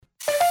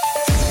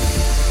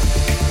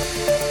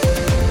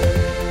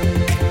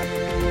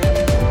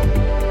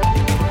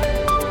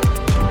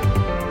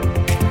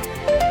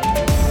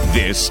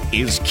This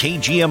is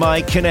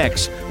KGMI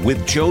Connects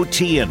with Joe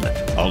Tian,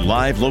 a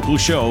live local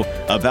show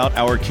about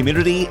our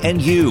community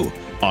and you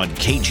on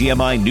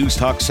KGMI News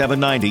Talk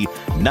 790,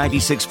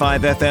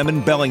 96.5 FM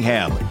in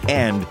Bellingham,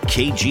 and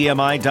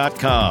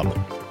KGMI.com.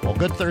 Well,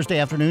 good Thursday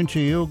afternoon to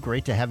you.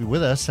 Great to have you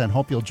with us, and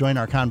hope you'll join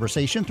our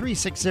conversation.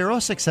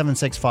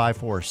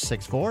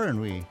 360-676-5464,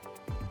 and we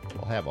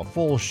will have a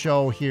full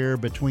show here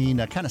between,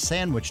 kind of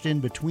sandwiched in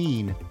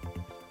between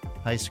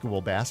high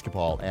school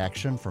basketball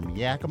action from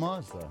Yakima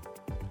as the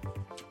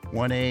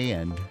 1A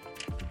and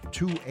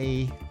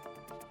 2A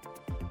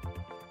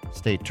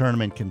state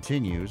tournament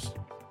continues.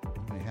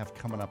 We have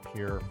coming up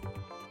here.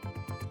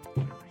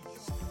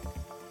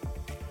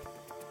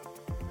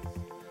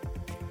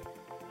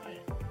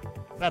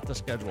 Not the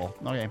schedule.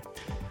 Okay.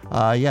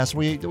 Yes,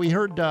 we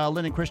heard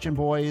Linden Christian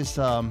boys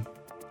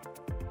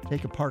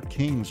take apart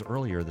Kings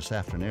earlier this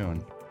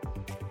afternoon.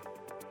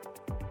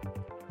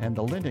 And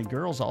the Linden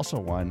girls also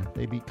won.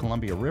 They beat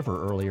Columbia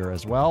River earlier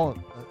as well,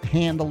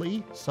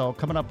 handily. So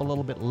coming up a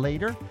little bit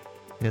later,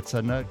 it's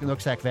a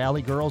Nooksack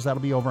Valley girls.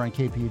 That'll be over on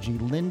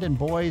KPUG. Linden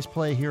boys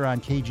play here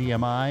on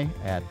KGMI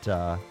at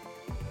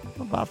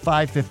about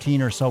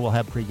 5:15 or so. We'll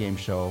have pregame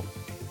show.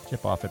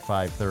 Tip off at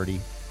 5:30.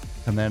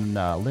 And then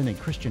Linden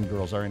Christian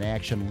girls are in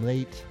action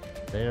late.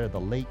 They're the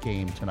late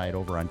game tonight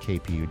over on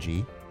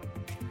KPUG.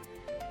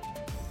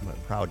 We're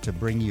proud to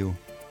bring you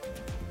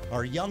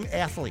our young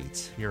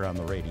athletes here on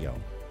the radio.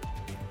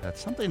 That's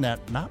something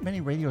that not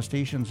many radio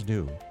stations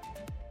do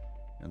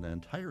in the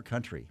entire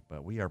country,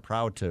 but we are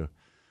proud to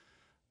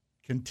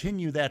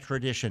continue that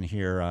tradition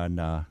here on,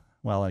 on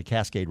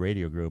Cascade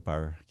Radio Group,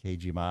 our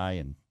KGMI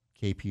and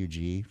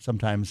KPUG,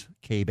 sometimes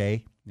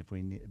K-Bay if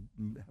we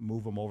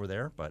move them over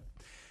there, but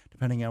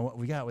depending on what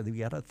we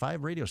got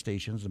 5 radio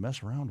stations to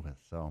mess around with.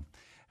 So,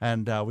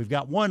 and we've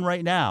got one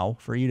right now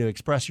for you to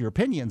express your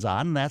opinions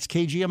on, and that's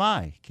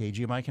KGMI.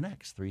 KGMI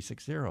Connects,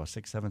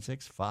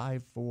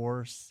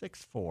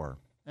 360-676-5464.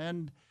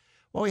 And,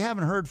 well, we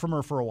haven't heard from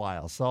her for a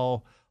while,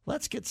 so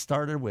let's get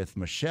started with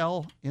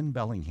Michelle in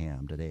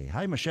Bellingham today.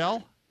 Hi,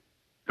 Michelle.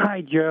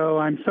 Hi, Joe.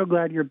 I'm so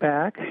glad you're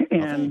back,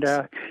 and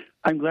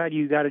I'm glad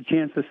you got a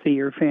chance to see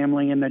your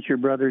family and that your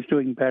brother's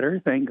doing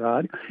better, thank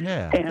God.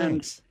 Yeah, and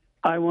thanks.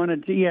 I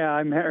wanted to,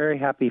 I'm very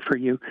happy for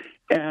you.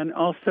 And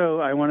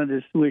also, I wanted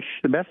to wish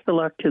the best of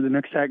luck to the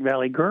Nooksack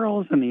Valley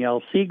girls and the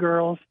LC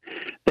girls.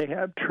 They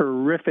have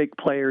terrific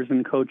players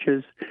and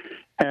coaches.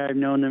 I've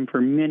known them for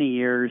many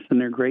years, and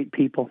they're great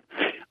people.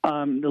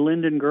 The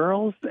Linden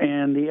girls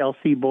and the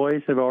LC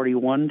boys have already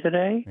won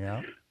today.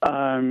 Yeah.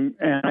 And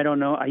I don't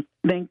know. I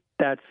think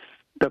that's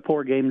the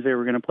 4 games they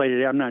were going to play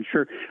today. I'm not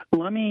sure.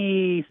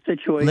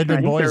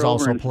 Linden boys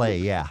also play,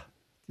 yeah.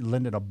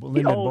 Linden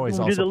boys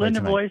also play do the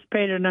Linden tonight. boys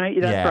play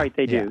tonight? That's right,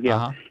 they do. Yeah.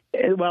 Uh-huh.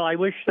 Well, I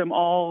wish them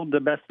all the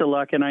best of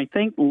luck, and I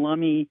think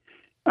Lummi.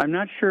 I'm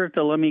not sure if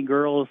the Lummi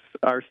girls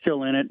are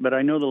still in it, but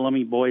I know the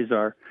Lummi boys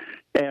are,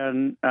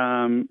 and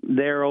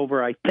they're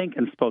over, I think,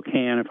 in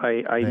Spokane. If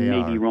I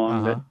may be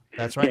wrong, but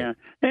that's right. Yeah.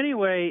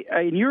 Anyway,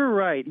 you're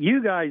right.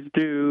 You guys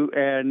do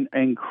an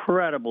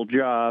incredible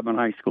job on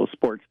high school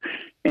sports,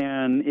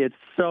 and it's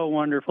so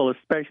wonderful,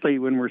 especially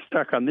when we're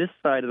stuck on this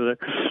side of the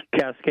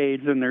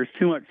Cascades and there's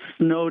too much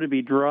snow to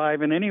be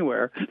driving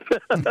anywhere.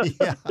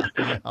 Yeah.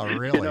 Oh,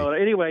 really?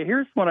 Anyway,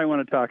 here's what I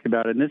want to talk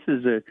about, and this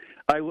is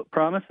I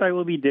promise I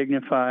will be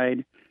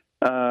dignified,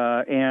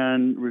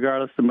 and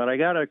regardless of, but I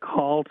got a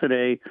call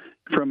today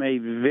from a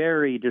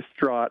very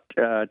distraught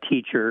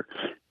teacher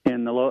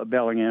in the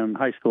Bellingham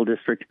High School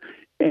District.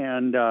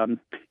 And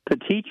the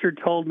teacher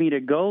told me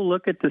to go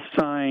look at the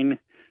sign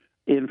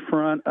in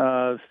front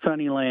of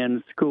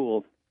Sunnyland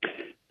School.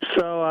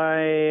 So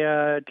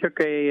I took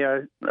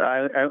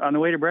on the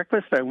way to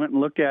breakfast, I went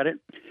and looked at it.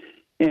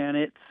 And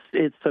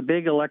it's a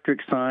big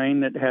electric sign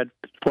that had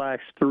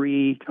flashed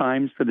 3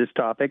 times for this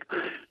topic.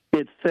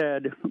 It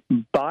said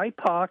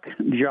BIPOC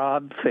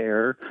Job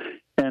Fair.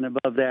 And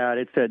above that,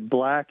 it said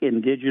Black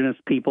Indigenous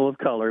People of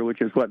Color, which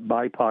is what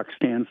BIPOC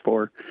stands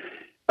for.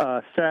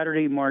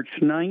 Saturday, March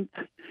 9th,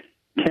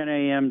 10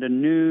 a.m. to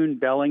noon,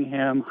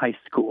 Bellingham High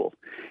School.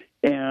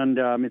 And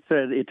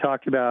it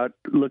talked about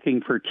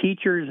looking for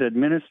teachers,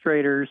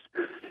 administrators,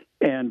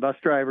 and bus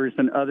drivers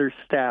and other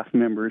staff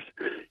members.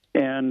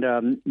 And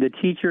the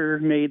teacher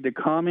made the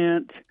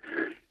comment,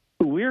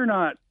 we're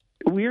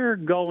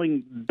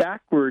going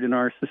backward in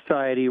our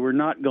society. We're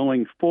not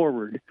going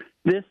forward.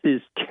 This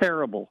is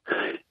terrible.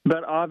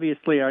 But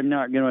obviously, I'm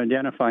not going to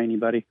identify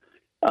anybody.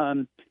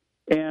 I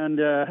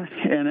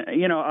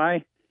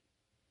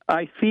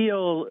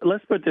feel,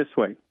 let's put it this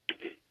way.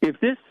 If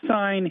this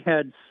sign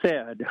had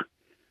said,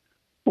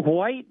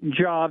 white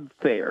job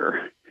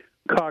fair,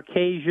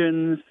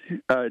 Caucasians,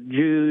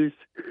 Jews,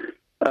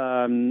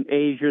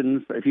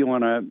 Asians, if you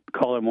want to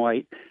call them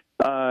white,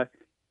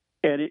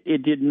 and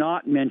it did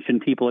not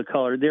mention people of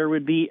color, there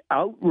would be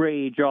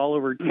outrage all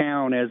over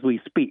town as we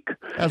speak.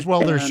 As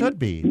well, there should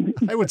be,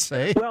 I would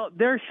say. Well,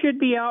 there should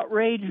be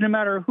outrage no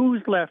matter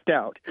who's left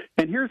out.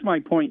 And here's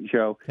my point,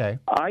 Joe. Okay.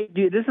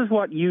 This is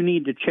what you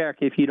need to check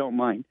if you don't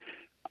mind.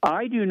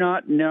 I do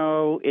not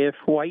know if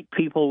white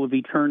people would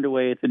be turned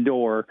away at the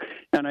door,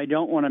 and I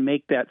don't want to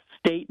make that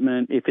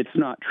statement if it's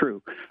not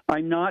true.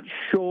 I'm not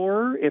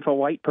sure if a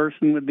white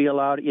person would be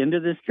allowed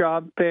into this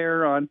job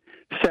fair on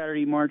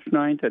Saturday, March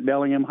 9th at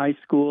Bellingham High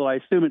School. I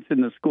assume it's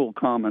in the school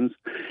commons.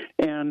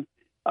 And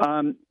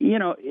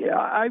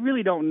I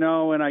really don't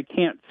know, and I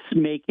can't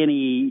make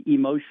any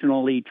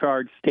emotionally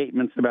charged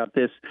statements about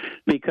this,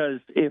 because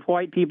if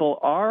white people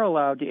are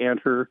allowed to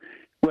enter,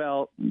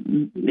 well,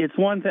 it's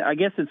one thing. I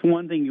guess it's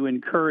one thing you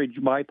encourage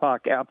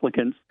BIPOC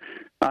applicants.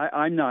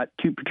 I'm not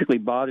too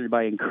particularly bothered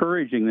by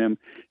encouraging them,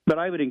 but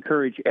I would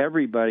encourage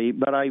everybody.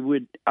 But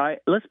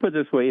let's put it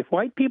this way: if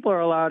white people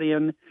are allowed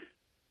in,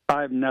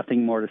 I have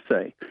nothing more to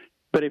say.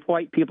 But if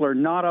white people are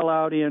not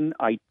allowed in,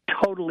 I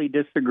totally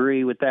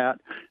disagree with that.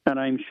 And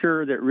I'm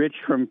sure that Rich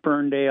from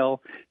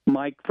Ferndale,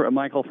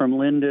 Michael from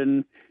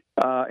Linden,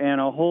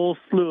 and a whole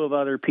slew of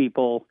other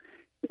people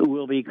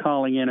will be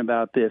calling in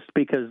about this,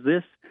 because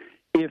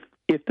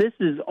if this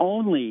is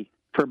only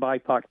for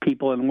BIPOC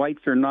people and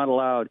whites are not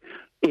allowed,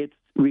 it's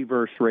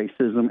reverse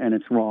racism, and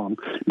it's wrong.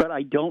 But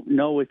I don't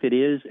know if it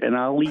is, and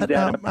I'll leave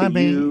that up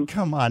to you.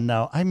 Come on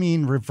now. I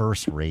mean,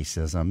 reverse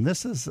racism.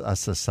 This is a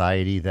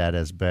society that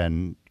has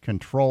been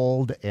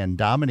controlled and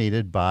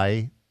dominated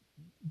by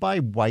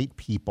white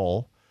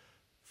people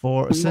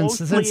since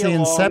the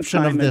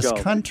inception of this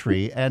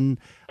country, and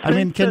I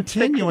mean,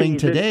 continuing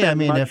today. I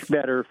mean, much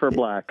better for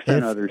blacks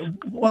than others.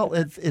 Well,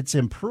 it's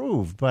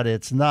improved, but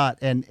it's not.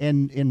 And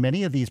in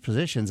many of these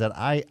positions, and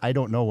I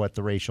don't know what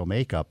the racial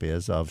makeup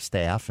is of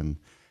staff and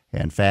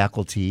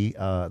faculty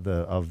of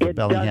the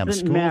Bellingham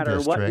School matter.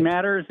 District. What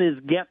matters is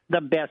get the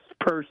best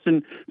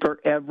person for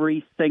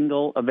every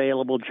single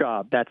available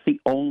job. That's the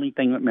only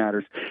thing that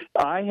matters.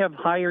 I have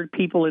hired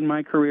people in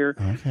my career.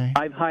 Okay.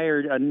 I've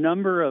hired a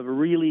number of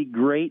really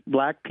great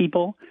black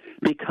people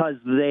because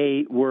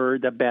they were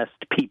the best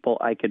people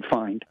I could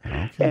find.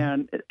 Okay.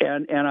 And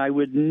I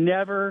would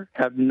never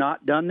have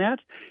not done that.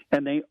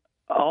 And they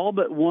all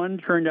but one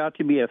turned out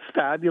to be a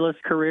fabulous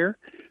career.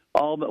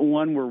 All but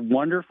one were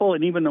wonderful,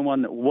 and even the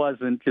one that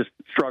wasn't just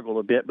struggled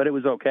a bit, but it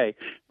was okay.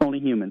 Only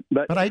human.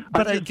 But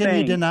can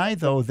you deny,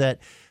 though, that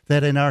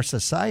in our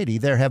society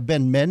there have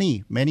been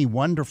many, many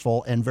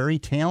wonderful and very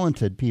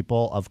talented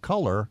people of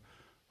color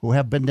who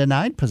have been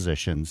denied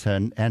positions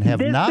and have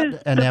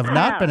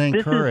not been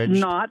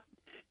encouraged?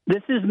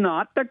 This is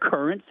not the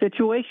current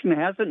situation. It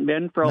hasn't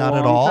been for a long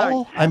time. Not at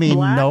all? I mean,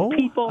 no.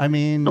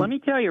 Let me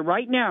tell you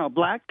right now,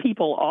 black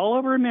people all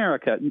over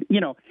America,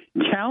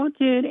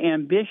 talented,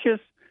 ambitious,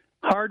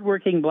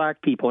 hardworking black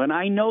people, and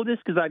I know this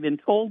because I've been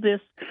told this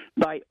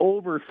by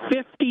over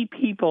 50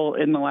 people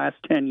in the last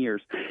 10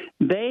 years.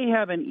 They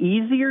have an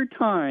easier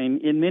time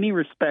in many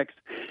respects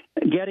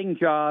getting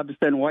jobs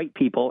than white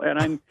people,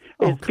 and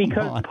it's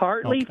because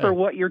partly for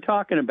what you're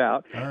talking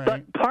about, right.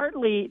 But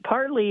partly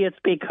it's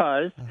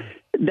because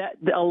that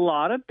a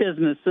lot of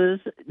businesses,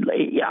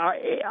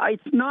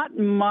 it's not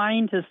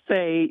mine to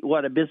say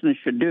what a business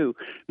should do,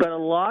 but a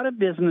lot of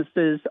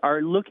businesses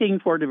are looking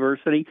for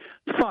diversity.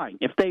 Fine.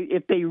 If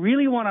they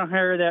really want to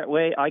hire that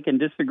way, I can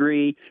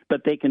disagree,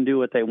 but they can do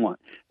what they want.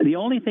 The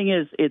only thing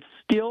is, it's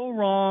still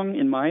wrong,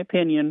 in my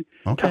opinion,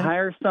 to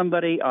hire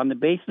somebody on the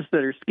basis of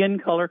their skin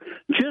color,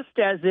 just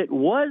as it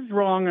was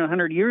wrong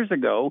 100 years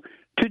ago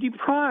to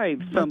deprive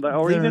somebody,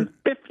 or even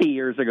 50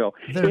 years ago.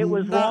 It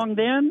was wrong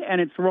then,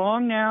 and it's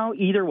wrong now,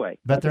 either way.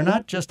 But they're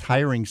not just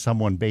hiring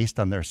someone based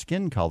on their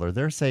skin color.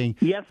 They're saying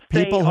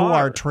people who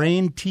are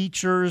trained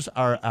teachers,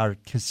 are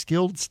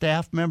skilled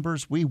staff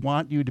members, we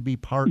want you to be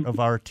part of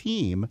our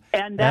team.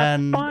 And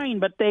that's fine,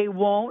 but they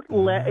won't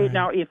let...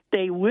 Now, if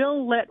they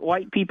will let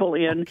white people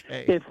in,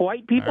 if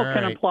white people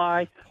can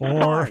apply,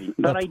 fine.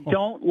 But I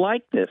don't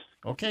like this.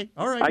 Okay,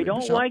 all right. I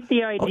don't like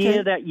the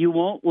idea that you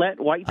won't let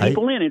white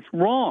people in. It's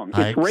wrong.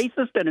 It's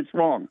racist and it's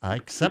wrong. I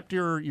accept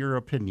your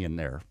opinion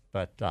there,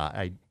 but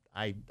I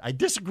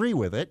disagree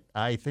with it.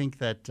 I think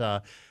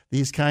that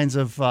these kinds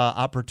of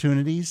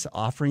opportunities,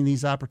 offering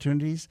these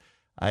opportunities,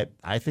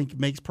 I think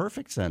makes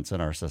perfect sense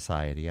in our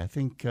society. I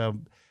think,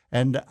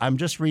 and I'm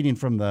just reading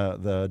from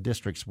the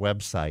district's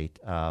website.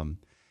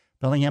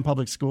 Bellingham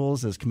Public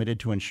Schools is committed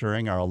to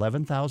ensuring our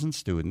 11,000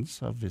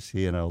 students,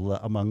 obviously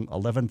among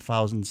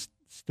 11,000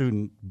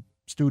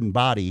 student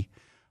body,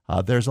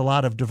 there's a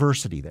lot of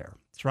diversity there.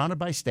 Surrounded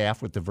by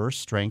staff with diverse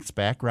strengths,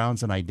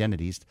 backgrounds, and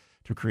identities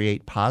to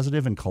create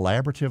positive and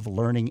collaborative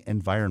learning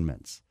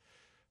environments.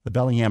 The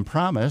Bellingham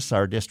Promise,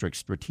 our district's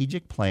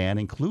strategic plan,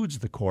 includes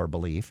the core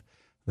belief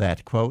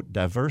that, quote,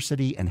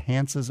 diversity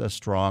enhances a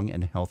strong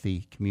and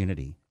healthy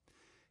community.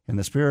 In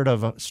the spirit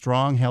of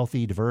strong,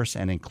 healthy, diverse,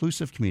 and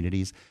inclusive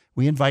communities,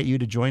 we invite you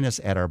to join us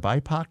at our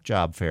BIPOC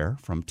Job Fair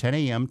from 10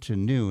 a.m. to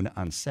noon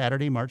on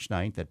Saturday, March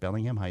 9th at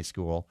Bellingham High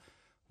School,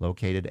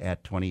 located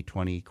at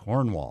 2020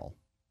 Cornwall.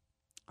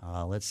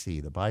 Let's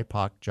see, the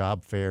BIPOC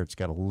Job Fair, it's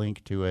got a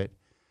link to it.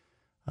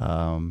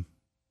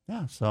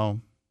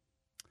 So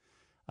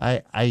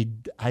I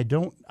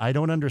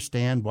don't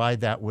understand why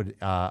that would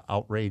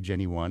outrage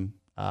anyone.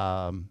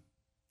 The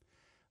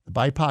The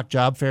BIPOC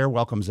Job Fair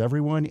welcomes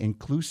everyone,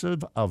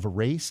 inclusive of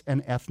race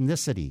and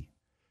ethnicity.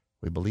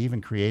 We believe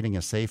in creating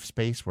a safe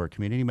space where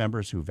community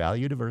members who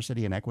value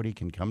diversity and equity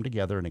can come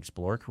together and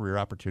explore career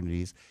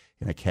opportunities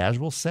in a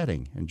casual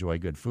setting, enjoy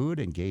good food,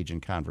 engage in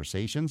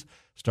conversations,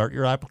 start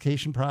your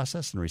application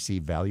process, and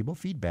receive valuable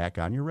feedback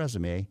on your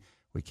resume.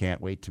 We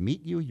can't wait to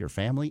meet you, your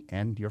family,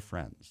 and your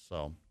friends.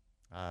 So,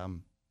 I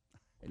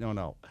don't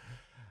know.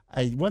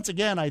 Once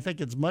again, I think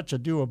it's much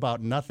ado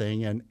about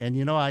nothing. And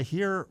you know, I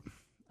hear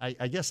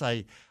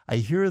the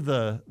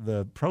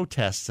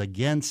protests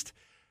against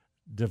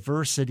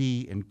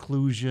diversity,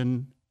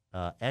 inclusion,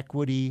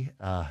 equity,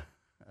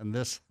 and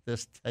this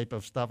type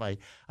of stuff. I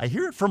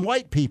hear it from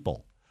white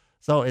people.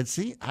 So it's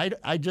I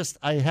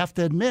have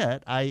to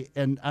admit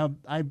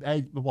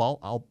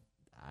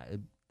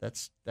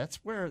that's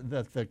where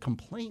the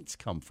complaints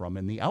come from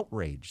and the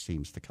outrage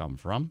seems to come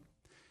from.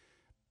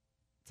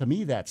 To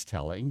me, that's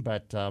telling.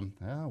 But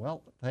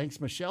well,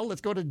 thanks, Michelle.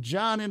 Let's go to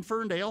John in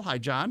Ferndale. Hi,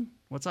 John.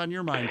 What's on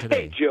your mind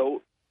today? Hey,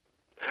 Joe.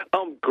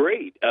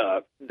 Great.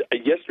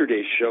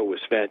 Yesterday's show was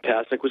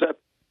fantastic. Was that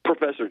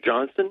Professor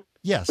Johnson?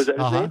 Yes. Was that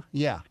his name?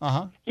 Yeah.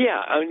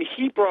 Yeah. I mean,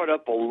 he brought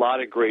up a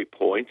lot of great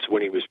points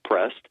when he was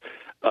pressed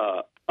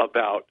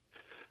about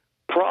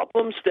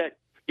problems that,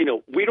 you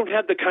know, we don't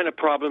have the kind of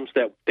problems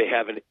that they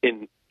have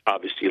in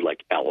obviously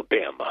like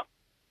Alabama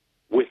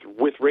with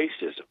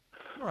racism.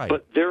 Right.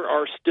 But there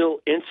are still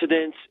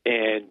incidents,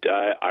 and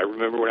I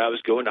remember when I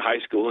was going to high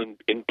school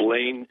in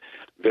Blaine,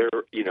 there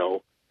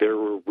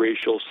were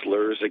racial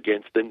slurs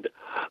against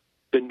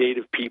the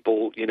native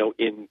people, you know,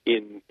 in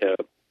the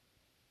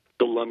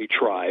Lummi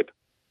tribe,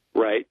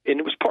 right? And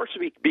it was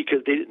partially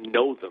because they didn't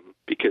know them,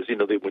 because, you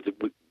know, we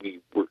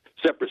were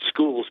separate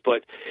schools,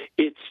 but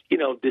it's, you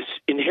know, this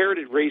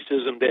inherited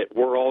racism that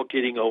we're all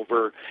getting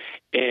over.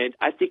 And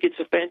I think it's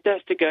a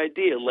fantastic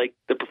idea. Like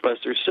the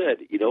professor said,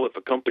 you know, if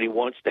a company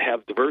wants to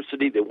have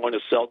diversity, they want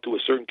to sell to a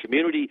certain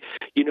community,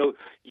 you know,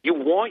 you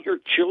want your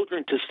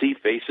children to see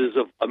faces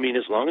of, I mean,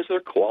 as long as they're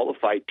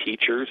qualified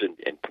teachers and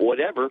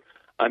whatever,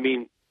 I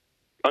mean,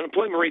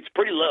 unemployment rate's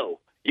pretty low.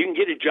 You can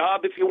get a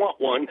job if you want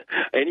one.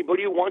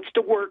 Anybody who wants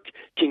to work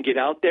can get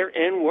out there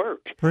and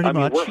work. Pretty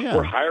much,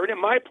 we're hiring at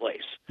my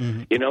place.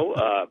 Mm-hmm. You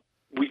know,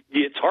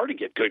 it's hard to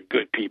get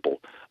good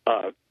people.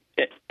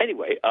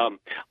 Anyway,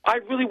 I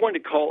really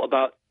wanted to call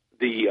about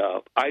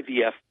the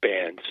IVF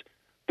bans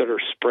that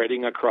are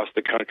spreading across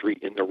the country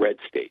in the red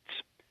states.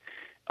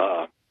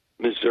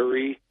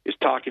 Missouri is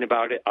talking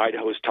about it.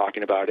 Idaho is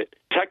talking about it.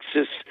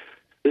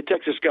 The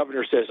Texas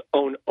governor says,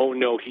 oh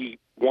no, he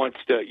wants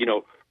to, you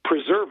know,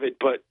 preserve it,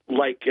 but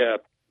like the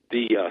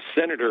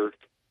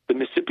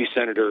Mississippi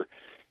senator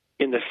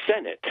in the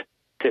Senate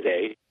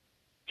today,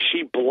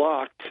 she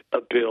blocked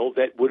a bill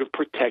that would have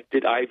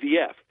protected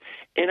IVF.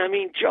 And I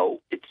mean, Joe,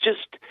 it's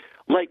just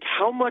like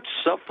how much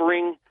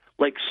suffering,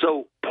 like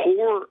so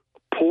poor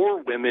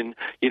women,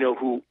 you know,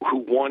 who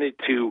wanted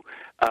to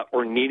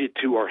or needed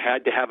to or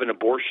had to have an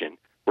abortion.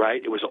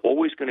 Right? It was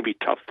always going to be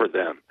tough for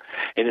them.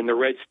 And in the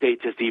red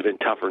states, it's even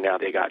tougher now.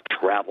 They got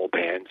travel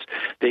bans.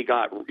 They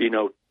got, you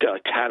know,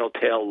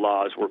 tattletale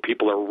laws where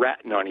people are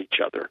ratting on each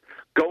other,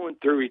 going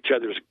through each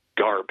other's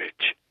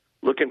garbage,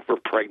 looking for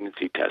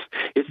pregnancy tests.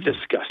 It's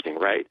disgusting,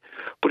 right?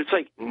 But it's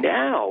like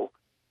now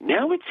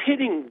it's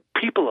hitting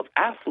people of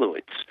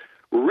affluence,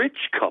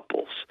 rich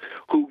couples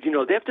who, you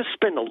know, they have to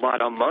spend a lot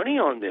of money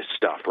on this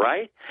stuff,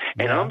 right?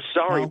 And yeah. I'm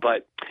sorry,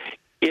 but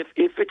if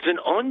it's an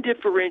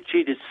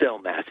undifferentiated cell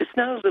mass, it's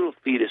not a little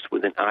fetus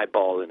with an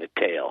eyeball and a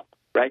tail,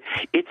 right?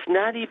 It's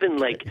not even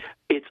like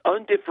it's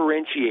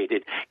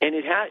undifferentiated, and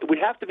it would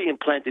have to be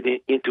implanted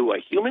into a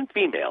human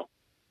female,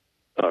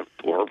 or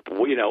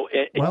you know,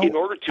 in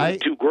order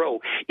to grow.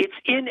 It's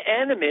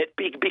inanimate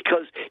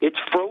because it's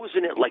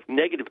frozen at like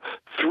negative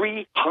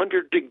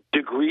 300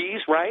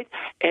 degrees, right?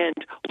 And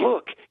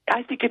look,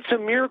 I think it's a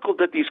miracle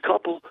that these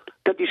couples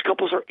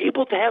are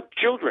able to have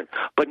children.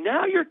 But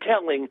now you're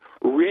telling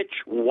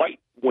rich white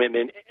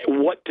women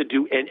what to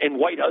do and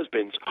white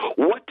husbands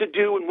what to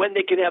do and when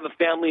they can have a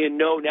family, and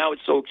no, now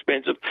it's so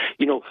expensive.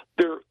 You know,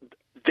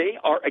 they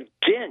are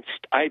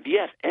against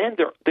IVF, and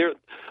they're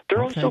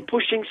also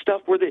pushing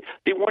stuff where they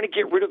want to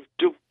get rid of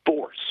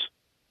divorce.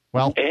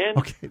 Well, and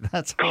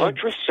that's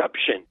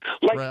contraception.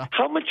 Like,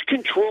 how much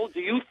control do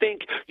you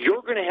think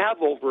you're going to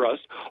have over us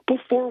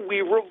before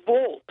we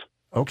revolt?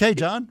 Okay,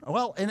 John.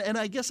 Well, and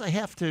I guess I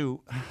have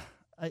to.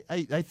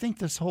 I think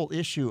this whole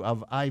issue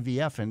of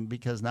IVF, and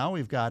because now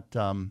we've got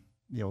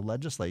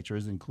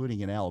legislatures,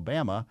 including in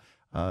Alabama,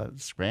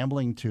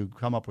 scrambling to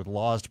come up with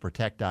laws to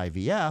protect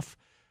IVF.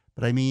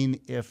 But I mean,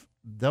 if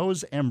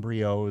those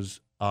embryos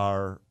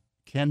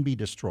can be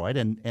destroyed,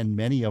 and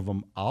many of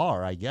them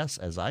are, I guess,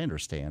 as I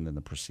understand in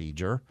the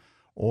procedure,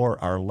 or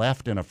are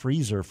left in a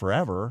freezer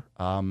forever,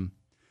 how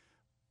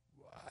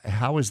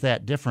is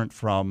that different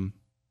from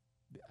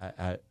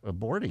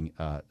aborting,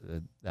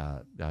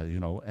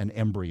 an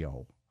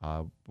embryo,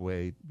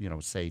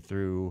 say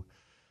through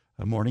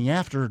a morning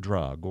after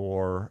drug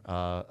or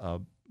a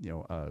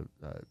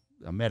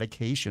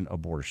medication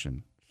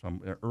abortion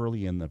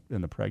early in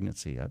the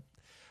pregnancy?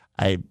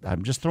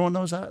 I'm just throwing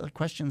those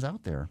questions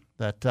out there.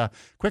 But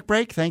quick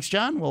break. Thanks,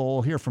 John.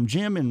 We'll hear from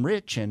Jim and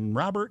Rich and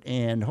Robert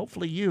and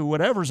hopefully you.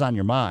 Whatever's on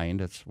your mind,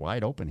 it's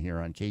wide open here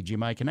on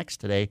KGMI Connects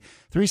today.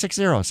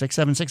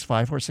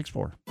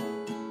 360-676-5464.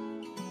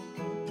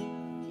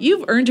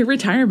 You've earned your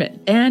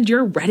retirement and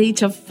you're ready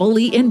to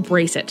fully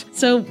embrace it.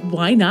 So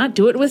why not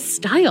do it with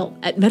style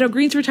at Meadow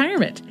Greens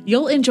Retirement?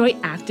 You'll enjoy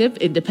active,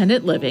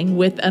 independent living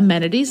with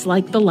amenities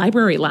like the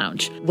library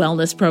lounge,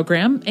 wellness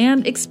program,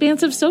 and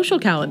expansive social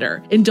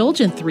calendar.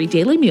 Indulge in 3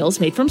 daily meals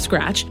made from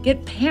scratch,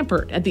 get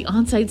pampered at the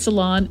on-site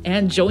salon,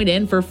 and join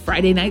in for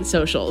Friday night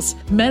socials.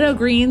 Meadow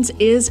Greens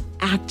is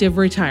active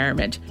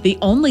retirement, the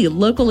only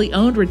locally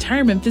owned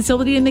retirement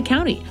facility in the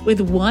county,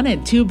 with 1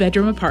 and 2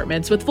 bedroom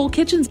apartments with full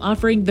kitchens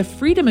offering the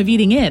freedom of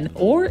eating in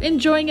or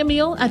enjoying a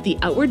meal at the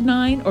Outward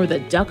 9 or the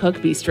Duck Hook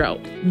Bistro.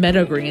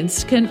 Meadow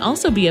Greens can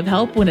also be of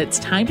help when it's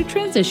time to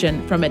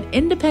transition from an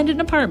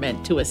independent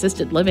apartment to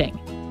assisted living.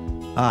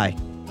 Hi,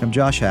 I'm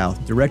Josh Howe,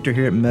 Director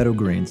here at Meadow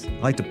Greens.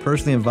 I'd like to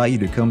personally invite you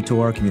to come to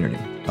our community.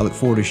 I look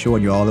forward to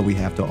showing you all that we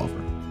have to offer.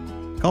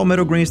 Call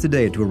Meadow Greens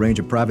today to arrange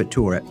a private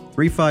tour at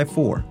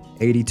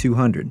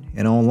 354-8200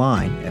 and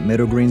online at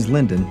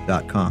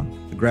meadowgreenslinden.com.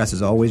 The grass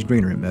is always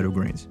greener at Meadow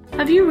Greens.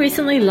 Have you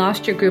recently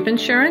lost your group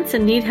insurance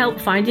and need help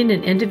finding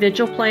an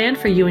individual plan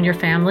for you and your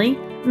family?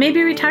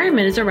 Maybe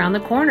retirement is around the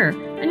corner,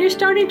 and you're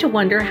starting to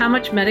wonder how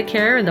much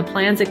Medicare and the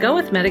plans that go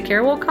with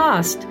Medicare will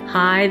cost.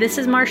 Hi, this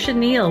is Marcia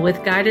Neal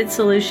with Guided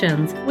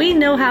Solutions. We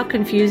know how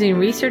confusing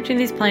researching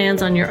these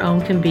plans on your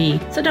own can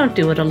be, so don't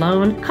do it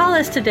alone. Call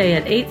us today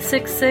at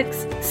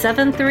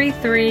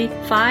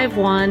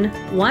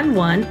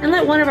 866-733-5111 and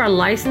let one of our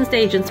licensed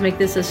agents make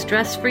this a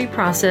stress-free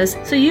process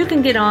so you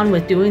can get on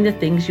with doing the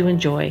things you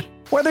enjoy.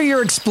 Whether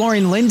you're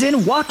exploring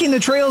Linden, walking the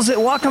trails at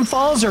Whatcom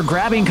Falls, or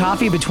grabbing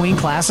coffee between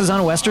classes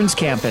on Western's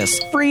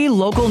campus, free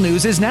local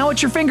news is now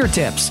at your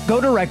fingertips.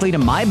 Go directly to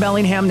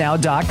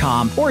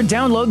mybellinghamnow.com or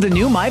download the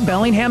new My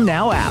Bellingham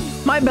Now app.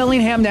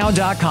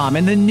 mybellinghamnow.com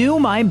and the new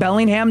My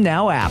Bellingham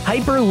Now app.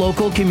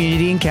 Hyper-local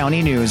community and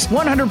county news.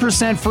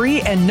 100%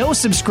 free and no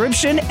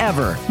subscription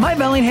ever.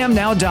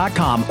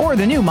 mybellinghamnow.com or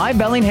the new My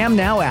Bellingham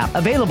Now app.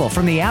 Available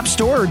from the App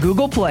Store or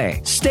Google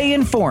Play. Stay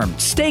informed,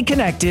 stay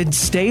connected,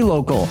 stay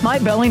local.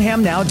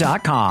 mybellinghamnow.com.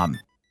 We're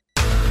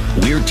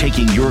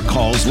taking your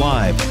calls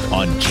live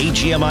on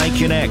KGMI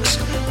Connects,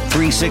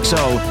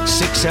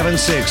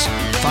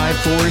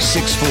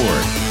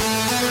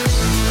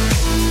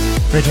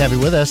 360-676-5464. Great to have you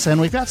with us. And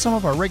we've got some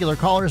of our regular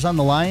callers on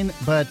the line,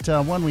 but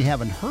one we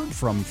haven't heard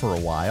from for a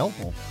while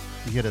will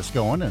get us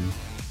going. And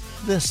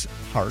this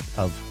heart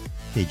of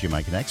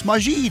KGMI Connects,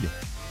 Majid,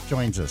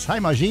 joins us. Hi,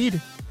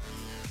 Majid.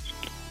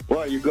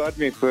 Well, you got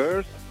me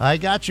first. I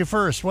got you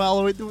first.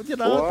 Well, I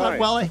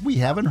thought, we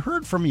haven't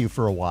heard from you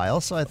for a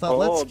while, so I thought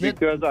let's get.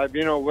 Because I've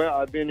been away.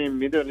 I've been in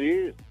Middle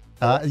East.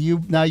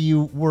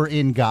 You were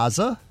in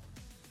Gaza.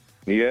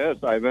 Yes,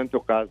 I went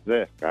to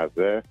Gaza.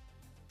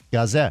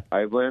 Gaza.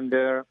 I went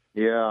there.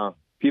 Yeah,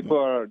 people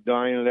are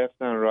dying left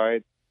and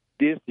right.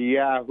 This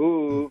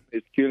Yahoo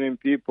is killing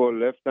people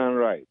left and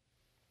right.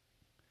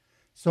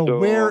 So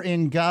where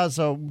in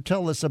Gaza?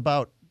 Tell us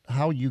about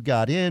how you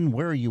got in,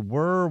 where you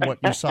were, what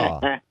you saw.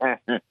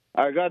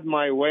 I got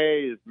my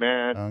ways,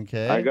 man.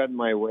 Okay. I got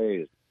my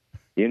ways.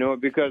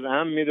 Because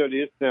I'm Middle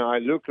Eastern, I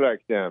look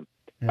like them.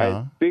 Yeah.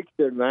 I speak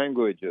their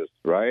languages,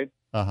 right?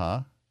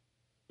 Uh-huh.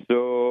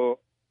 So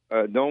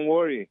don't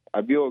worry.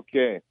 I'll be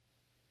okay.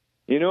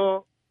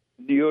 Your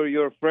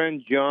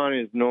friend John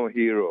is no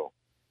hero.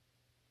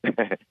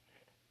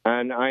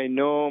 And I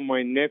know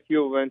my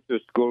nephew went to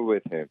school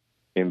with him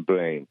in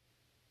Blaine.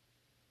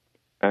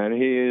 And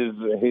he's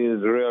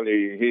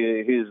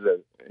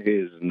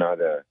not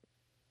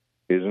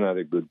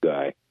a good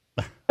guy.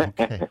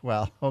 Okay.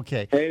 Well,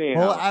 okay.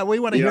 Anyhow, well, we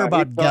want to hear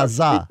about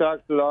Gaza. He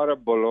talks a lot of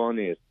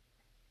baloney.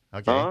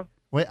 Okay. Huh?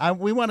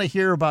 We want to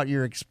hear about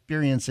your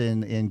experience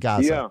in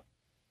Gaza. Yeah,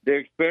 the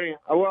experience.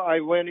 Well,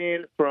 I went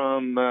in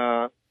from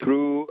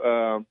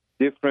through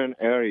different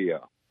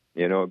area.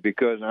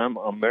 Because I'm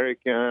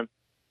American.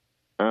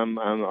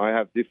 I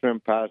have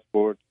different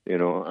passports.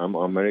 I'm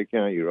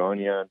American,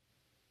 Iranian.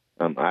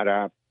 I'm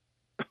Arab.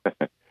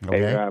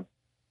 Okay. Arab.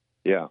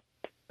 Yeah.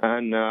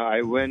 And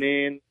I went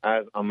in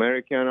as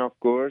American, of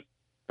course.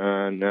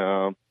 And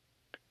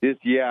this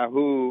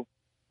Yahoo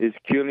is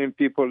killing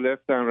people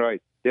left and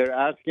right. They're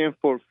asking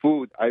for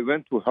food. I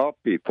went to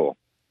help people.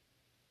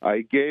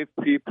 I gave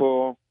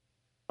people,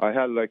 I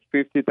had like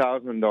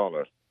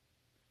 $50,000.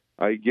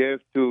 I gave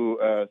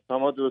to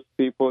some of those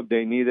people,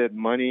 they needed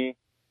money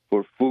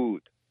for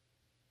food,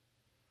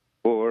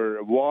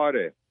 for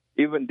water.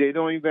 Even they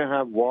don't even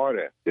have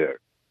water there.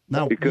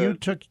 Now,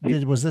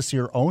 was this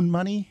your own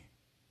money?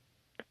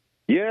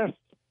 Yes.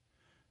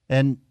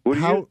 And what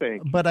do you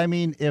think? But I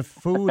mean, if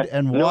food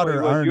and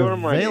water aren't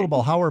available,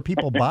 money. How are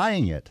people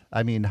buying it?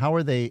 I mean, how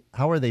are they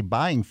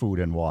buying food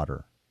and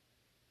water?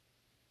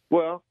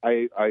 Well,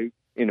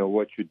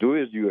 what you do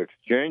is you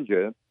exchange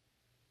it.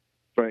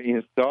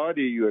 In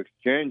Saudi, you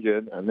exchange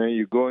it, and then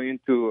you go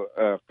into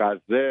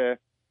Gaza,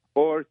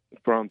 or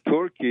from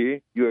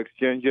Turkey, you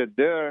exchange it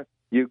there,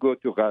 you go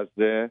to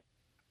Gaza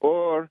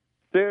or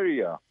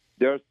Syria.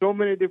 There are so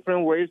many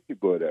different ways to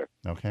go there.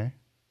 Okay.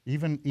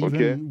 Even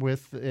Okay.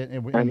 with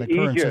in And the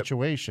current Egypt.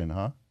 situation,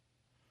 huh?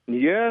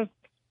 Yes,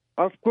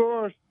 of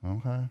course.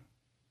 Okay.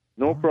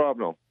 No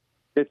problem.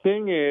 The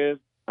thing is,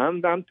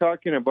 I'm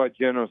talking about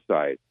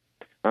genocide.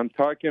 I'm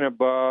talking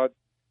about,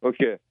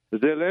 okay,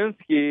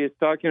 Zelensky is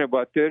talking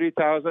about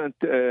 30,000,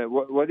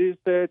 what did he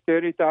say?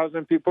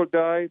 30,000 people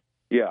died?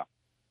 Yeah.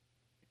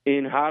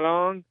 In how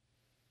long?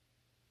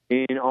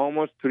 In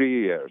almost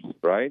 3 years,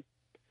 right?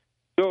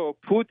 So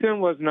Putin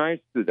was nice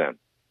to them.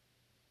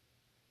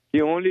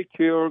 He only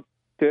killed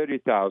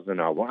 30,000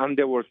 of them, and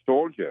they were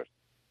soldiers,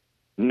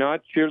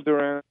 not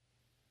children,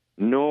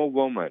 no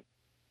woman.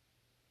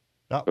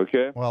 Oh,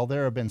 Okay? well,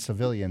 there have been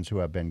civilians who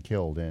have been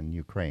killed in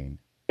Ukraine.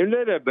 A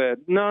little bit,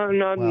 not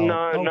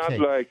okay.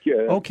 like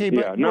Okay,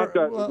 but yeah, not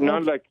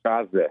well, like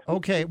Gaza.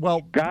 Okay,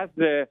 well,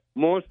 Gaza,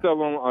 most of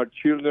them are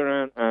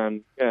children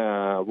and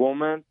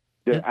women.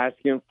 They're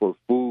asking for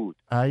food,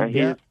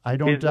 and I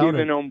don't he's doubt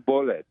giving it. them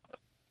bullets.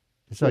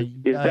 So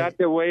Is that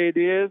the way it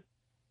is?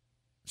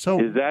 So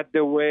Is that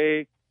the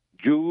way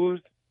Jews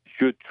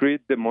should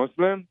treat the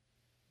Muslims?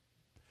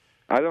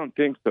 I don't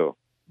think so.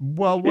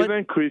 well, what?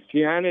 Even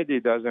Christianity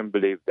doesn't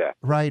believe that.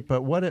 Right,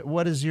 but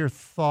what is your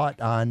thought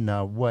on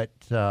what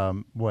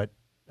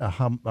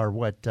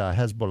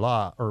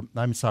Hezbollah, or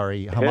I'm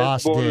sorry,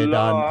 Hamas did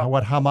Hezbollah. on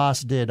what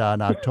Hamas did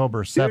on October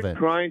They're 7th?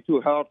 trying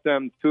to help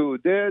them too.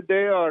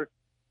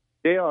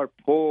 They are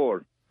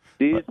poor.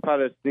 These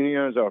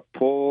Palestinians are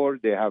poor.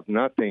 They have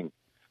nothing.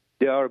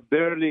 They were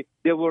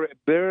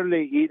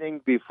barely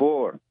eating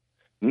before.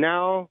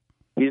 Now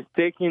he's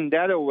taking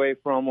that away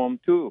from them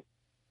too.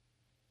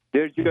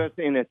 They're just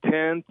in a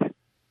tent,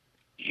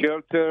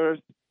 shelters,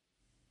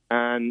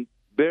 and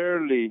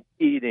barely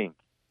eating.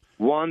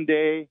 One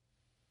day,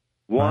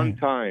 one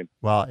time.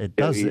 Well, it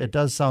They're does eating. it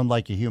does sound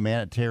like a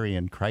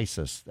humanitarian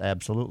crisis,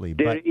 absolutely.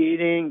 They're But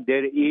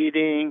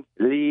eating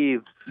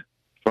leaves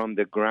from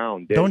the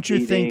ground. They're don't you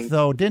eating think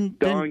though? Didn't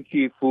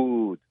donkey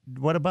food?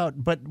 what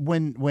about? But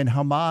when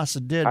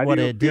Hamas did How what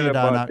do you it feel did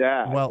on about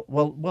that?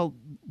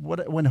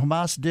 when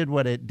Hamas did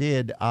what it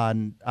did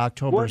on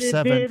October What it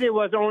 7th. did, it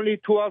was only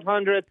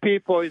 1,200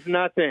 people. It's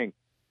nothing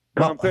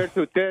Well, compared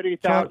to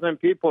 30,000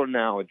 people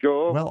now,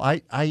 Joe. Well,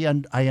 I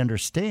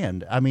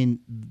understand. I mean,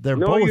 they're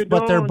No, you both,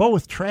 but they're don't.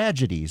 both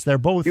tragedies. They're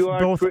both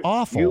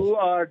awful. You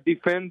are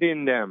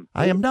defending them.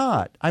 I am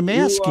not. I'm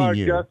asking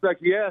you.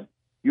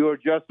 You are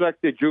just like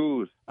the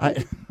Jews.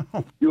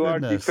 Oh, You are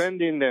goodness.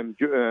 defending them,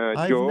 Joe.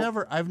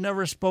 I've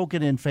never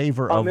spoken in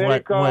favor of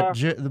America, what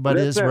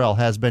listen, Israel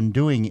has been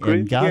doing in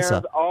Christians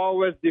Gaza.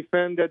 always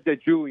defended the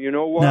Jew. You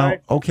know why?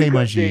 Now, okay,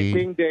 because they Majid.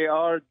 think they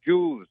are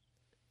Jews.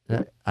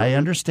 I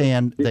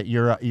understand that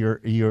you're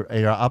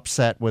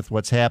upset with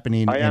what's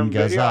happening I in am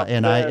very Gaza,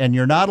 and upset.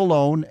 you're not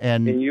alone.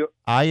 And you-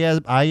 I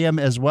am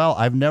as well.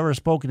 I've never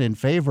spoken in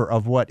favor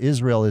of what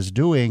Israel is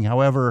doing.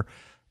 However,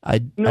 I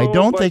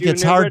don't but think you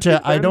it's never hard to.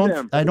 I defend don't.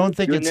 them. I don't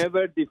think you it's.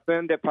 never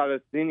defend the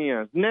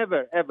Palestinians.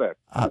 Never, ever.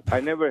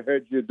 I never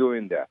heard you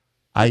doing that.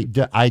 I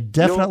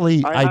definitely.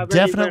 No, I haven't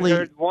even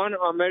heard one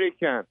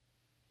American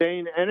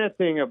saying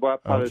anything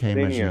about Okay,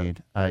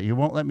 Palestinians. Majid, you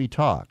won't let me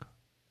talk.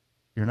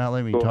 You're not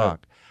letting me Go ahead.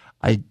 talk.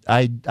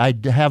 I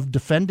have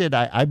defended.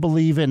 I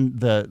believe in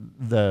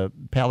the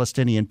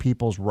Palestinian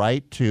people's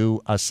right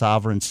to a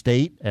sovereign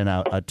state and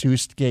a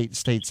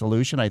two-state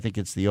solution. I think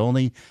it's the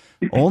only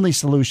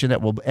solution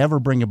that will ever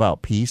bring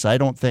about peace. I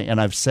don't think,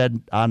 and I've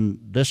said on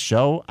this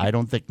show, I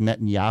don't think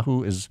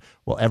Netanyahu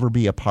will ever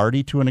be a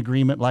party to an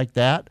agreement like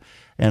that.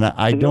 And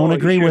I don't he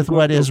agree should with go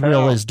what to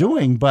Israel hell. is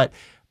doing, but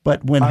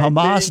when I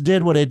Hamas think-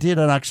 did what it did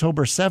on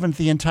October 7th,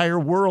 the entire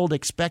world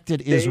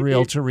expected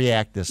Israel did to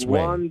react this way.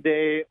 One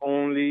day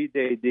only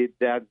they did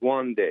that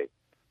one day.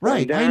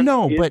 Right, And I then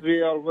know, but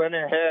Israel went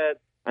ahead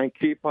and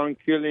keep on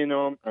killing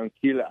them and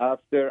kill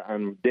after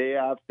and day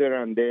after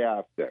and day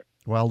after.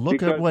 well, look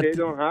because at what. they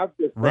don't have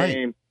the Right.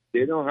 same.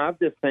 They don't have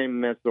the same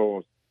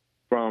missiles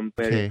from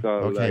America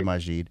Okay, like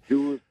Majid.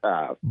 Jews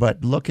have.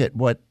 But look at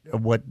what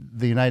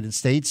the United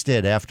States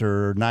did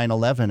after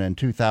 9/11 and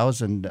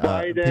 2,000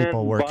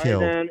 people were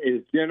killed. Biden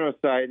is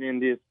genociding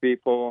these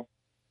people,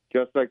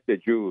 just like the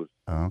Jews.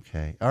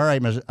 Okay, all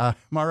right,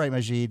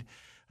 Majid.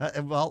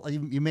 Well,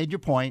 you made your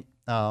point.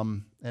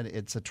 And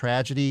it's a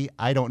tragedy.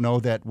 I don't know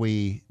that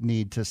we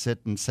need to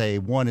sit and say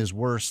one is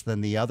worse than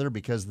the other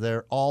because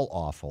they're all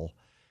awful,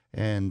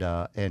 and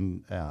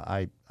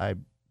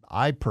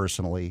I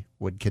personally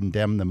would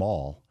condemn them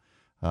all.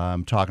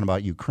 I'm talking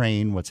about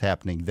Ukraine, what's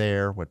happening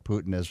there, what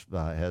Putin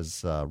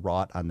has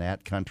wrought on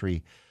that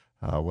country,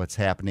 what's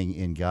happening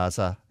in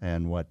Gaza,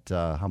 and what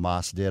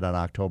Hamas did on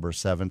October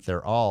 7th.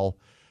 They're all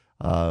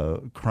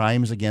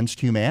crimes against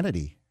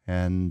humanity,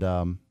 and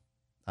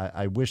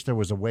I wish there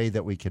was a way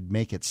that we could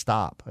make it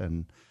stop.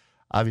 And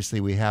obviously,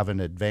 we haven't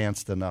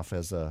advanced enough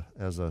as a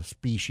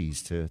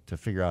species to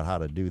figure out how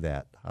to do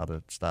that, how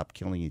to stop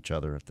killing each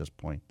other at this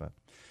point. But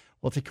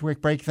we'll take a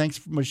quick break.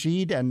 Thanks,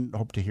 Majid, and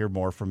hope to hear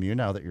more from you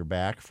now that you're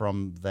back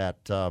from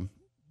that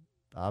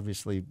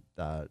obviously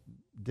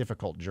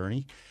difficult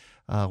journey.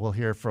 We'll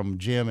hear from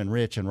Jim and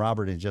Rich and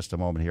Robert in just a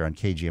moment here on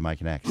KGMI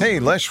Connect. Hey,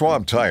 Les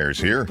Schwab Tires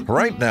here.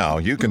 Right now,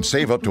 you can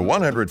save up to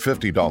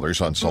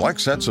 $150 on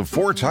select sets of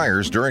 4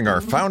 tires during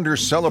our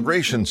Founders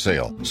Celebration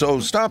Sale. So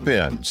stop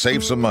in,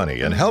 save some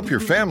money, and help your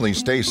family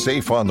stay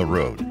safe on the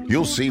road.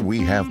 You'll see we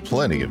have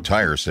plenty of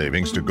tire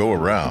savings to go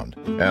around,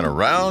 and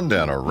around,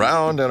 and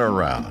around, and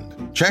around.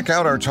 Check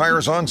out our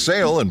tires on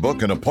sale and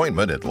book an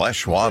appointment at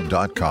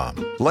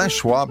leschwab.com. Les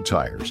Schwab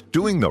Tires,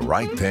 doing the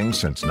right thing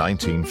since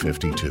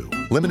 1952.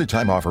 Limited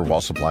time offer while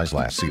supplies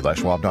last. See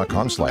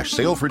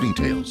leschwab.com/sale for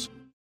details.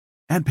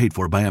 And paid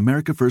for by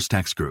America First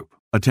Tax Group.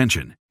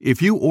 Attention, if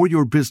you or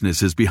your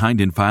business is behind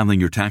in filing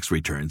your tax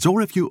returns,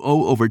 or if you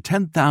owe over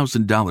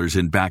 $10,000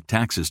 in back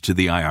taxes to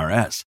the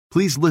IRS,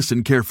 please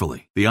listen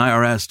carefully. The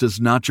IRS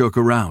does not joke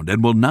around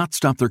and will not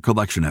stop their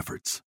collection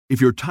efforts. If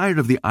you're tired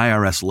of the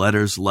IRS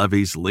letters,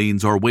 levies,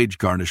 liens, or wage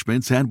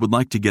garnishments and would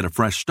like to get a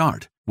fresh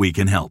start, we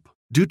can help.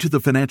 Due to the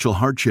financial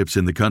hardships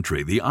in the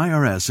country, the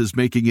IRS is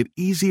making it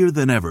easier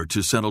than ever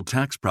to settle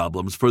tax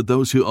problems for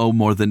those who owe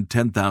more than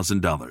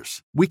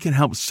 $10,000. We can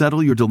help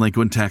settle your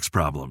delinquent tax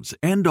problems,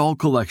 end all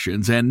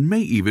collections, and may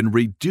even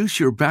reduce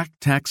your back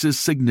taxes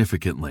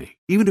significantly.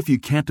 Even if you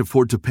can't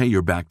afford to pay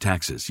your back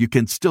taxes, you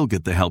can still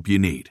get the help you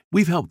need.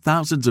 We've helped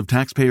thousands of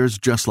taxpayers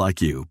just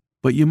like you.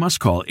 But you must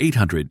call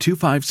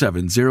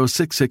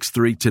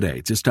 800-257-0663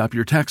 today to stop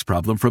your tax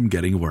problem from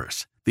getting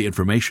worse. The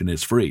information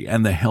is free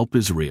and the help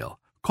is real.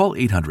 Call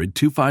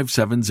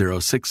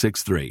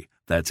 800-257-0663.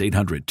 That's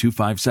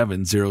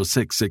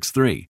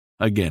 800-257-0663.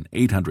 Again,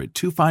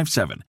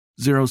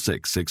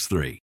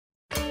 800-257-0663.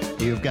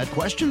 You've got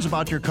questions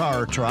about your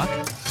car or truck?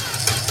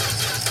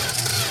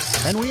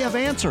 And we have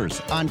answers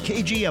on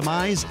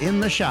KGMI's In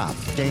the Shop.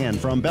 Dan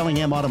from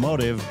Bellingham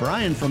Automotive,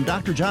 Brian from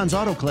Dr. John's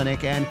Auto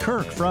Clinic, and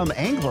Kirk from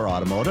Angler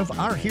Automotive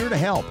are here to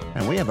help.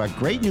 And we have a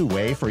great new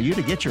way for you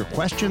to get your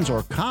questions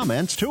or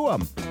comments to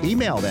them.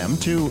 Email them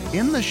to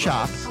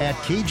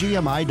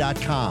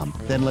intheshop@kgmi.com.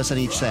 Then listen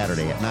each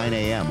Saturday at 9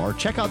 a.m. or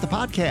check out the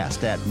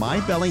podcast at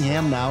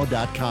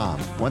mybellinghamnow.com.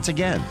 Once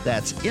again,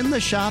 that's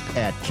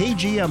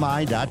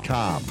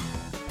intheshop@kgmi.com.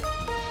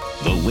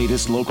 The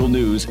latest local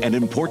news and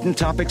important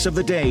topics of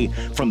the day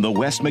from the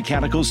West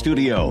Mechanical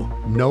Studio.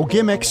 No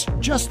gimmicks,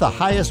 just the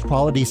highest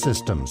quality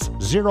systems,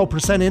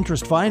 0%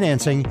 interest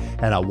financing,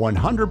 and a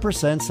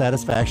 100%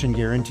 satisfaction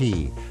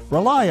guarantee.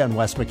 Rely on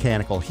West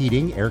Mechanical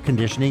Heating, Air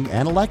Conditioning,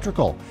 and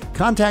Electrical.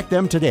 Contact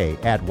them today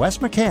at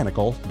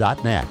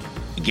westmechanical.net.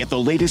 Get the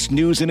latest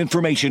news and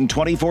information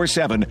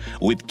 24/7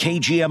 with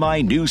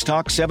KGMI News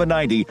Talk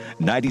 790,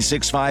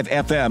 96.5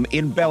 FM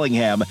in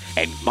Bellingham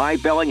and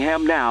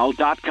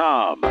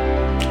mybellinghamnow.com.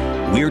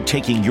 We're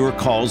taking your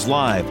calls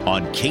live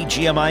on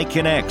KGMI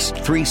Connects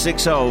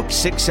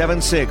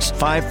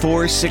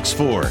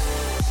 360-676-5464.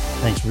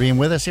 Thanks for being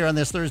with us here on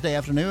this Thursday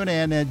afternoon.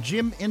 And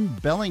Jim in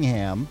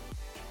Bellingham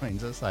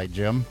joins us. Hi,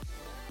 Jim.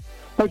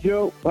 Hi,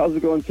 Joe. How's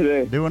it going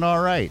today? Doing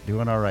all right.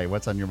 Doing all right.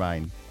 What's on your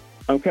mind?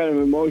 I'm kind of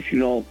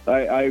emotional.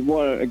 I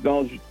want to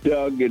acknowledge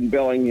Doug in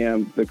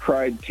Bellingham, the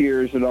cried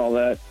tears and all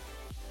that.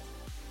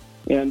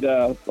 And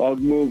I'll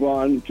move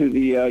on to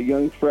the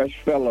Young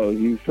Fresh Fellows.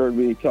 You've heard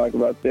me talk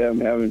about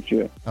them, haven't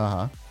you?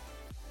 Uh-huh.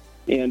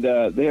 And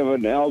they have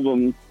an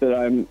album that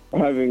I'm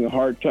having a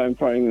hard time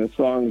finding the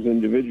songs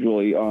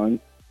individually on.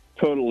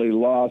 Totally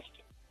lost.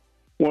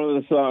 One of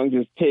the songs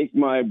is Take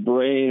My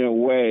Brain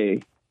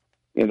Away,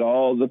 and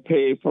all the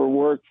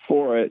paperwork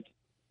for it.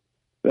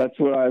 That's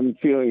what I'm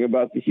feeling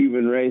about the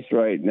human race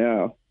right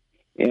now.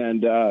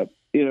 And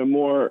in a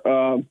more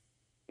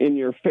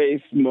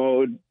in-your-face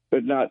mode,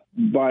 but not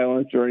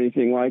violent or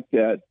anything like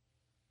that,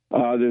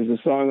 there's a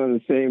song on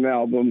the same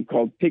album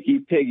called Picky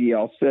Piggy.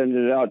 I'll send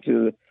it out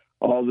to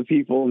all the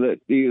people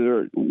that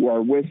either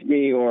are with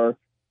me or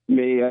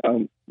may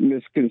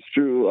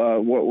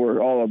misconstrue what we're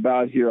all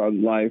about here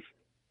on life.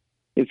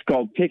 It's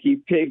called Picky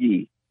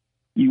Piggy.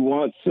 You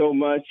want so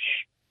much,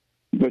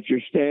 but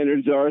your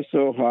standards are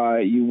so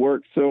high. You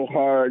work so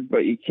hard,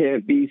 but you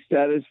can't be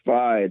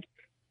satisfied.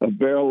 A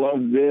barrel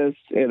of this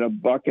and a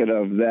bucket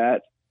of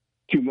that.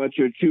 Too much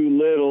or too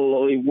little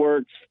only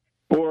works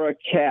for a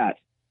cat.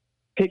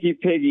 Picky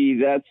Piggy,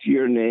 that's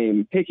your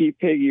name. Picky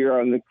Piggy, you're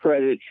on the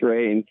credit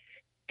train.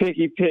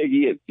 Picky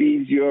Piggy, it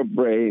feeds your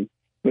brain.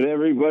 But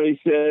everybody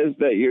says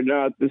that you're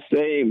not the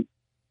same.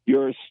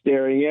 You're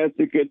staring at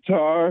the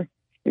guitar,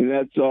 and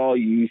that's all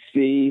you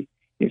see.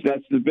 If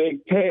that's the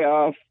big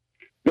payoff,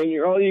 then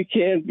you're all you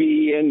can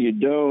be, and you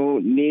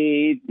don't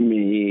need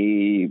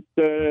me.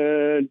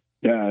 Dun,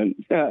 dun.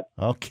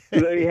 Okay. So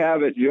there you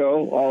have it,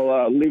 Joe.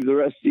 I'll leave the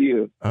rest to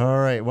you. All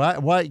right.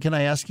 Why? Can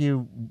I ask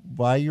you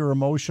why you're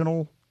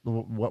emotional?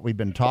 What we've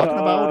been talking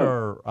about,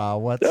 or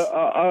what's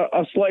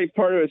a slight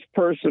part of it's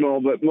personal,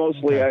 but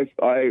mostly okay.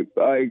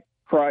 I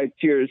cry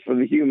tears for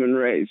the human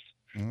race,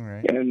 all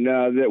right. And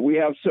that we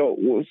have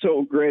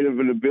so great of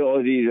an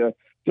ability to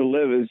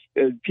live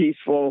as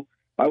peaceful.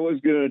 I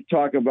was going to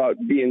talk about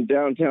being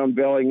downtown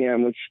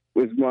Bellingham, which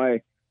was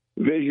my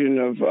vision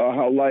of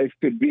how life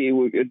could be.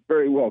 It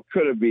very well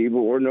could have been,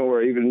 but we're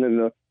nowhere even in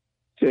the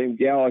same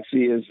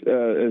galaxy as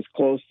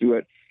close to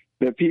it.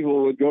 that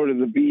people would go to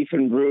the Beef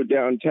and Brew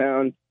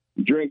downtown,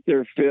 drink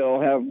their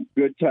fill, have a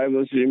good time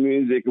listening to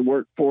music, and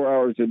work 4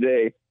 hours a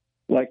day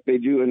like they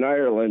do in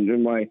Ireland.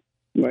 And my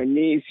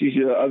niece, she's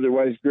an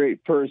otherwise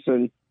great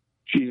person.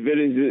 She's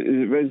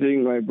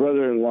visiting my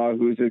brother-in-law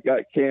who's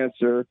got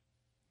cancer.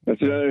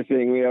 That's another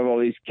thing. We have all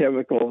these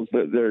chemicals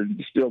that they're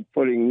still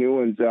putting new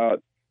ones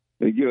out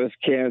that give us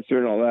cancer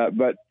and all that.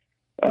 But,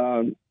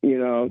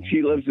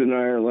 she lives in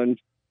Ireland.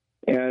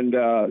 And,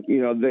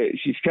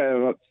 she's kind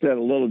of upset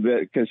a little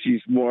bit because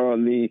she's more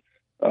on the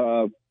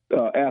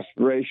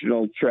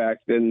aspirational track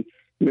than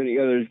many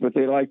others. But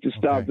they like to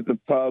stop at the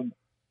pub,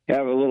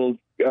 have a little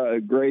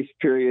grace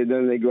period,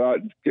 then they go out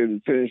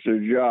and finish their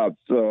job.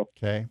 So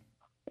that's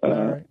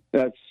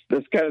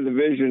kind of the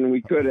vision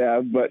we could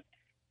have. But,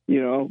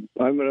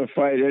 I'm going to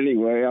fight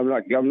anyway. I'm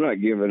not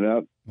giving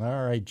up.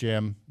 All right,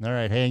 Jim. All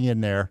right, hang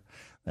in there.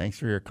 Thanks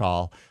for your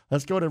call.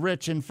 Let's go to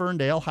Rich in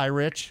Ferndale. Hi,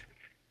 Rich.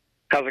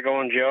 How's it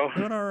going, Joe?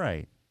 Doing all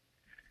right.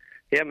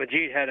 Yeah,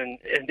 Majid had an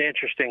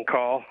interesting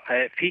call.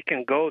 If he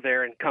can go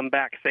there and come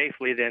back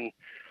safely, then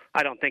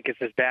I don't think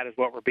it's as bad as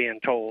what we're being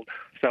told.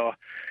 So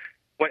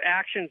what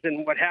actions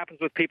and what happens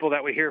with people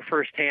that we hear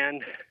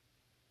firsthand,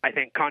 I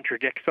think,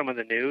 contradict some of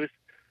the news.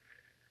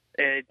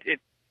 It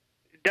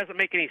doesn't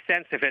make any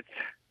sense if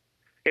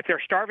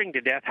they're starving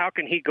to death, how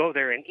can he go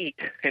there and eat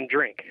and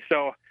drink?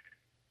 So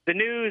the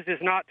news is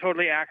not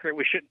totally accurate.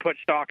 We shouldn't put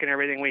stock in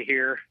everything we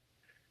hear.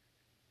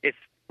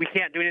 We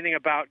can't do anything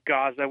about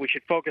Gaza. We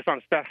should focus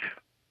on stuff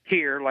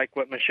here, like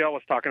what Michelle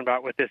was talking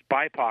about with this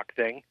BIPOC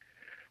thing,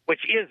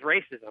 which is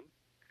racism.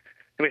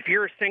 And if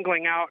you're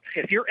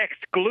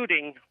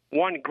excluding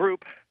one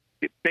group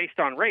based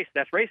on race,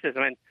 that's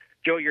racism. And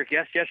Joe, your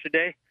guest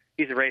yesterday,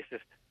 he's a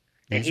racist.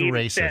 He's a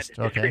racist.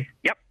 Okay.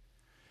 Yep.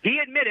 He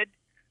admitted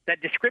that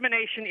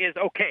discrimination is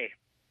okay.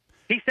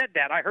 He said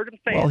that. I heard him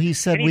say it. Well, he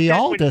said we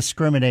all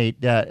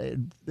discriminate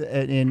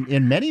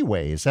in many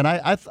ways. And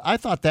I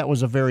thought that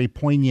was a very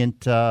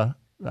poignant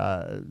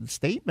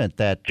statement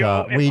that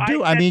Joe, we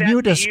do. I mean,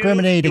 you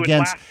discriminate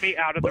against. Laugh me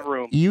out of the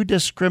room. You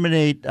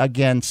discriminate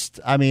against.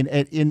 I mean,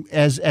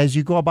 as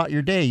you go about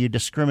your day, you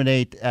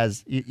discriminate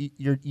as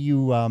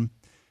you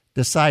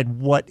decide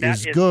what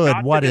is good,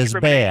 what is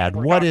bad,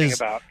 what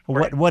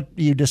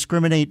you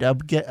discriminate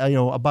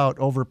about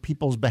over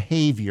people's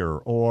behavior,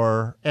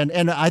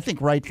 and I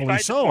think rightfully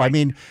so. I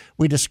mean,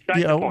 we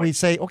we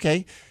say,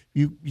 okay,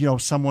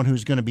 someone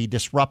who's going to be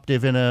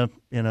disruptive in a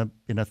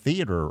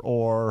theater,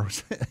 or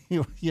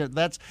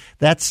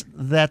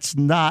that's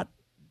not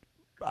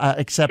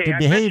accepted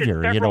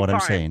behavior. You know what I'm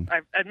saying?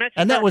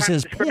 And that was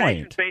his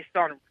point.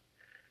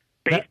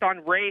 Based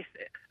on race,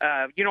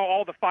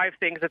 all the 5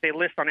 things that they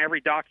list on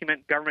every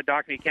government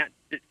document. You can't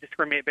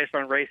discriminate based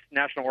on race,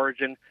 national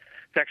origin,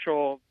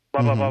 sexual,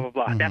 blah, blah, blah, blah,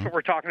 blah. That's what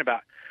we're talking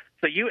about.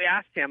 So you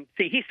asked him,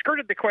 he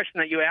skirted the question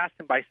that you asked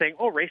him by saying,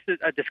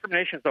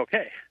 discrimination is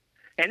okay.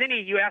 And then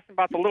you asked him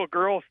about the little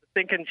girl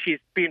thinking she's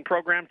being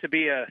programmed to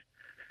be a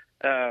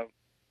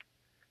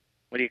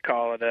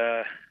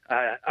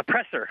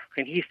oppressor.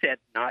 And he said,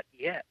 not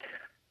yet.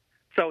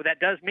 So that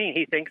does mean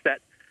he thinks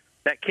that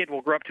kid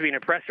will grow up to be an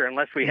oppressor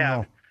unless we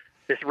have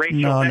this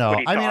racial equity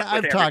talk. I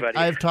mean,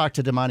 I've talked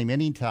to Damani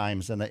many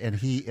times, and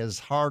he is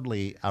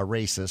hardly a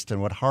racist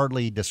and would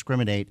hardly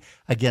discriminate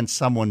against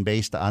someone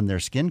based on their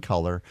skin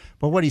color.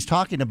 But what he's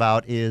talking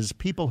about is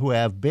people who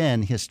have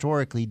been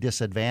historically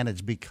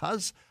disadvantaged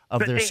because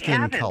of their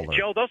skin color.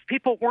 Joe, those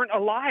people weren't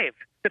alive.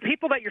 The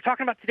people that you're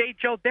talking about today,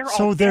 Joe, they're all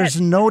so there's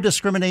dead. No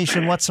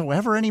discrimination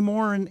whatsoever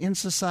anymore in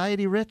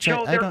society, Rich?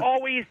 Joe,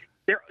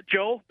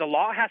 Joe, the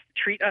law has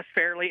to treat us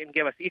fairly and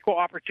give us equal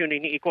opportunity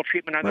and equal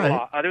treatment under the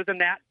law. Other than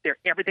that,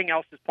 everything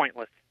else is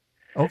pointless.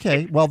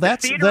 Okay, well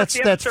that's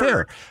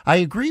fair. I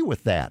agree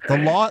with that.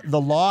 The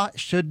law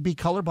should be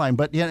colorblind,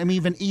 but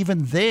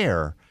even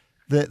there,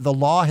 the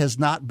law has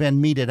not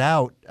been meted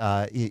out.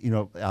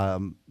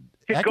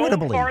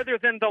 Equitably. Go farther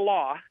than the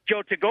law,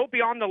 Joe. To go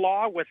beyond the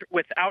law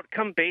with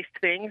outcome-based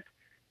things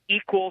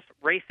equals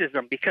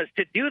racism. Because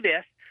to do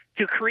this,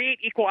 to create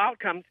equal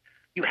outcomes,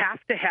 you have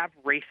to have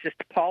racist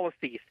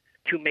policies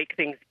to make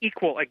things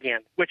equal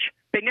again, which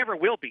they never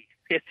will be.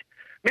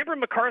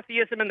 Remember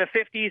McCarthyism in the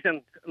 50s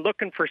and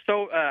looking for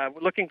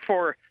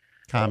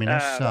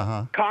communists?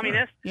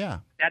 Communists? Sure. Yeah.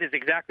 That is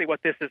exactly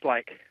what this is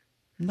like.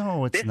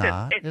 No, it's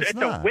not. It's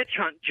a witch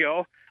hunt,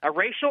 Joe. A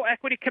racial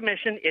equity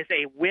commission is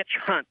a witch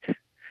hunt.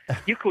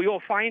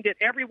 You'll find it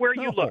everywhere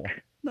you look.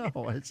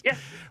 No, it's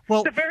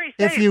the very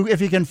same. If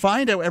you can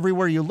find it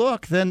everywhere you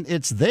look, then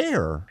it's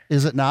there,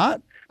 is it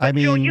not?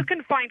 Joe, you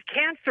can find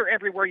cancer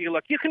everywhere you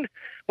look.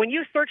 When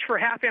you search for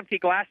half-empty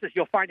glasses,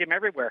 you'll find them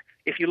everywhere.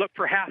 If you look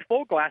for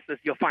half-full glasses,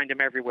 you'll find them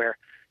everywhere.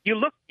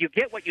 You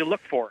get what you look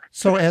for.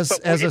 So as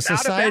a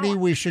society,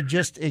 we should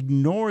just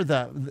ignore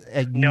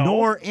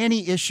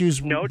any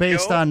issues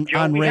based on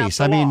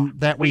race.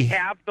 We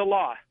have the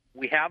law.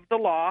 We have the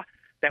law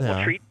that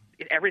will treat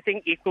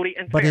everything equally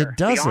and but fair. it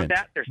doesn't. Beyond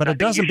that, there's but it nothing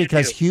you doesn't should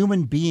because do.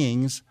 human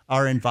beings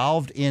are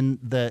involved in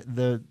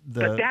the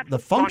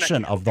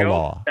function of the Joe,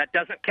 law. That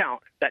doesn't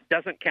count. That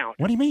doesn't count.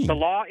 What do you mean? The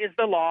law is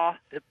the law.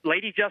 The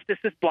Lady Justice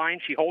is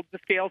blind. She holds the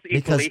scales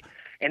equally.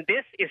 And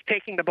this is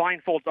taking the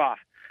blindfolds off.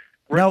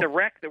 The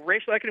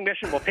Racial Equity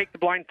Commission will take the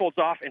blindfolds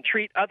off and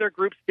treat other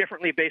groups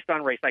differently based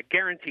on race. I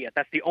guarantee it.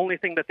 That's the only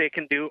thing that they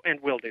can do and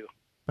will do.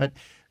 But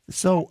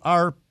so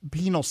our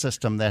penal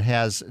system that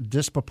has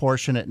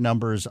disproportionate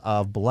numbers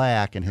of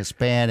Black and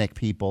Hispanic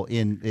people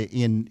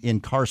in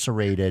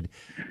incarcerated,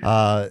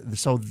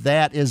 so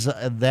that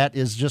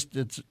is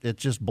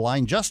just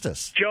blind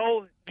justice.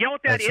 Joe, you know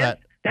what that is?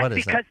 That's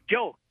because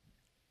Joe,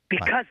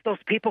 because those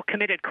people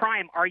committed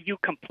crime. Are you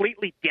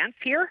completely dense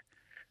here?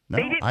 No,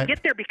 they didn't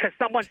get there because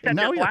someone said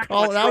now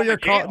they're you're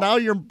Black. now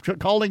you're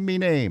calling me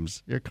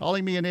names. You're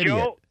calling me an idiot.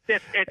 Joe,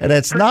 and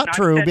it's not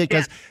true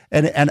because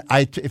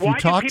if you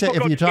talk to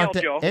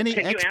any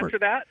can expert, you answer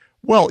that?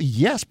 Well,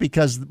 yes,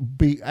 because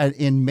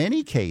in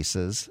many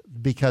cases,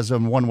 because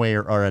in one way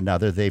or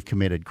another, they've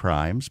committed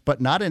crimes, but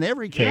not in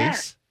every case.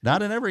 Yes.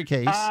 Not in every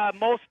case.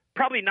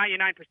 Probably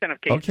 99% of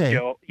cases,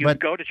 Joe, you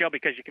would go to jail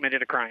because you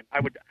committed a crime.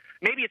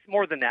 Maybe it's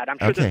more than that. I'm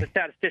sure there's a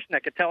statistician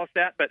that could tell us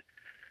that, but.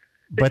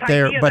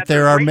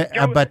 There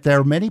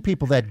are many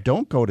people that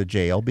don't go to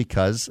jail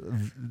because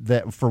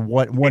that for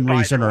one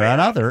reason or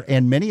another,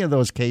 and many of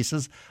those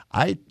cases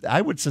I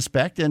would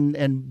suspect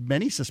and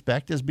many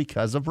suspect is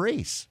because of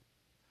race.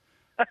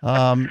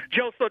 Joe,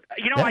 so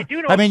I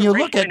do know. I mean, you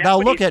look at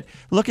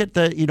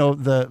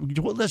the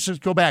let's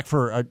just go back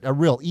for a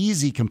real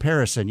easy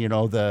comparison.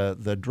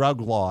 The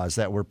drug laws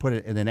that were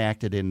put and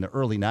enacted in the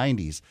early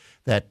 '90s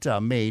that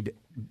made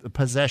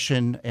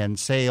possession and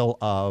sale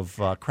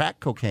of crack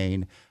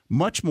cocaine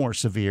much more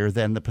severe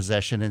than the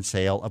possession and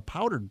sale of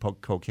powdered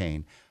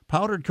cocaine.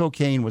 Powdered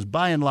cocaine was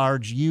by and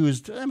large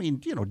used,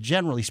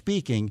 generally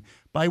speaking,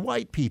 by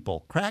white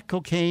people. Crack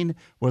cocaine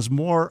was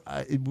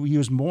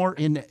used more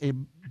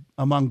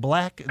among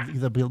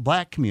the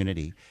Black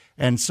community.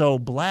 And so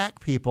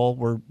Black people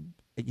were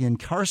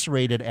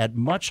incarcerated at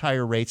much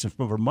higher rates and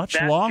for much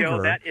longer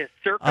Joe, that is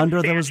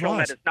under those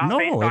laws. That is not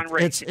based on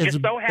race.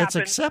 It's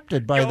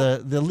accepted by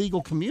the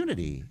legal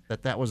community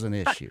that was an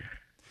issue.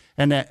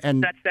 And that's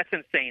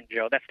insane,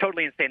 Joe. That's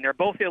totally insane. They're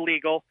both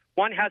illegal.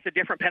 One has a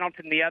different penalty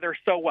than the other.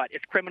 So what?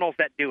 It's criminals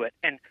that do it,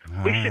 and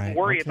we shouldn't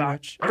worry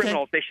about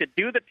criminals. They should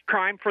do the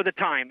crime for the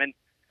time, and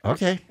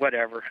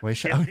whatever.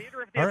 It's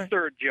theater of the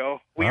absurd,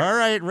 Joe. All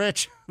right,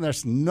 Rich.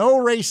 There's no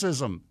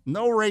racism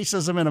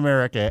in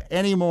America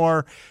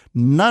anymore,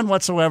 none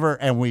whatsoever,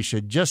 and we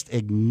should just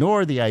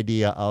ignore the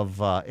idea of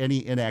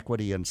any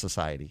inequity in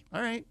society.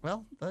 All right.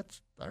 Well,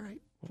 that's all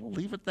right. We'll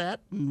leave it at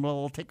that, and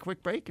we'll take a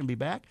quick break and be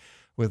back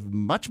with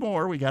much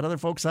more. We got other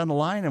folks on the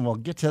line, and we'll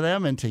get to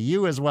them and to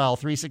you as well.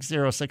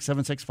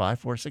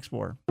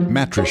 360-676-5464.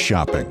 Mattress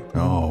shopping.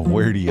 Oh,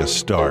 where do you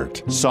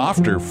start?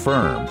 Soft or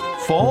firm?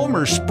 Foam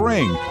or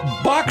spring?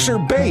 Box or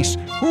base?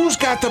 Who's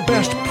got the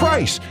best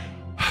price?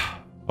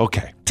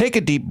 Okay, take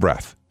a deep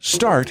breath.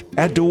 Start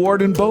at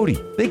DeWard & Bodie.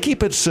 They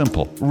keep it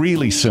simple,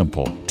 really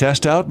simple.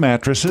 Test out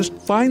mattresses,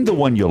 find the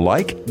one you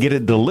like, get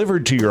it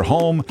delivered to your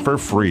home for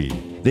free.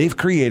 They've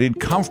created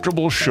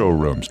comfortable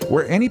showrooms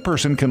where any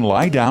person can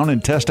lie down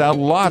and test out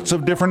lots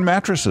of different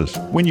mattresses.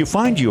 When you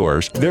find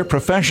yours, their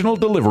professional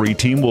delivery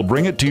team will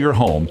bring it to your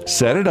home,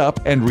 set it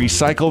up, and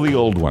recycle the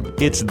old one.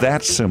 It's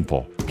that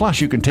simple. Plus,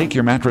 you can take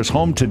your mattress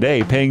home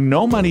today paying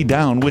no money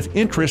down with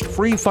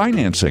interest-free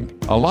financing.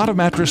 A lot of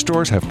mattress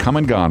stores have come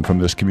and gone from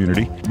this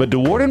community, but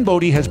DeWard &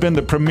 Bodie has been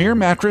the premier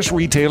mattress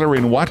retailer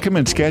in Whatcom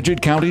and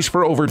Skagit counties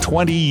for over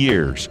 20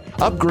 years.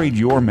 Upgrade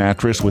your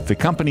mattress with the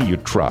company you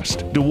trust.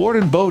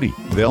 DeWard & Bodie.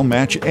 They'll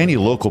match any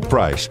local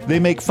price. They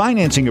make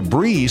financing a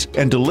breeze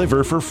and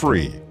deliver for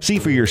free. See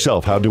for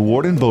yourself how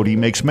DeWard & Bodie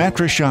makes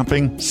mattress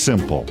shopping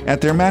simple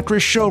at their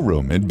mattress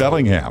showroom in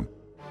Bellingham.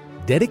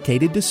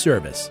 Dedicated to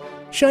service,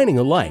 shining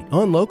a light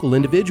on local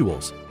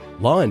individuals,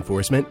 law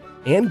enforcement,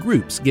 and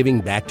groups giving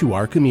back to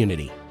our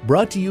community.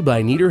 Brought to you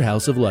by Nieder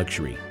House of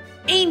Luxury.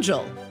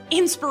 Angel,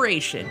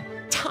 inspiration,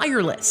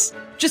 tireless.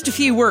 Just a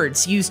few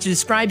words used to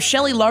describe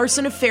Shelley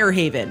Larson of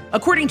Fairhaven.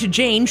 According to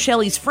Jane,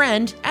 Shelley's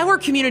friend, our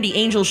community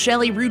angel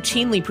Shelley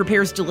routinely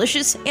prepares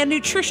delicious and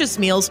nutritious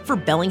meals for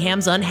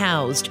Bellingham's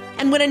unhoused.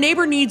 And when a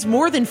neighbor needs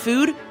more than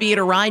food, be it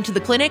a ride to the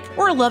clinic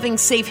or a loving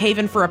safe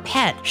haven for a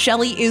pet,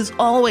 Shelley is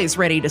always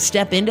ready to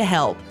step in to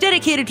help.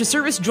 Dedicated to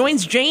service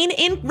joins Jane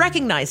in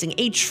recognizing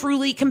a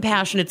truly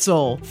compassionate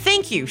soul.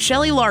 Thank you,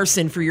 Shelley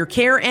Larson, for your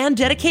care and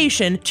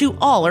dedication to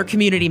all our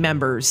community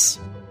members.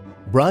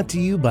 Brought to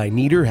you by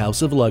Nieder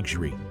House of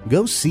Luxury.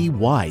 Go see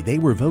why they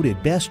were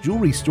voted best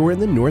jewelry store in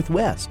the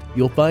Northwest.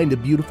 You'll find a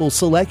beautiful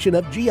selection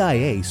of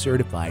GIA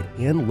certified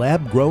and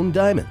lab-grown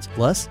diamonds,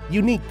 plus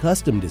unique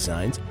custom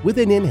designs with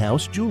an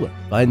in-house jeweler.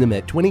 Find them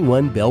at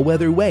 21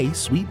 Bellwether Way,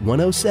 Suite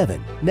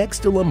 107, next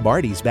to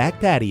Lombardi's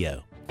back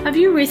patio. Have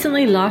you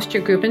recently lost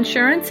your group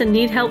insurance and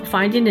need help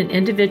finding an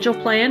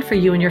individual plan for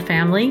you and your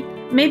family?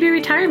 Maybe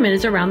retirement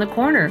is around the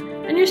corner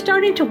and you're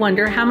starting to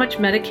wonder how much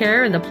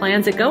Medicare and the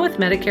plans that go with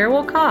Medicare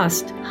will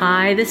cost.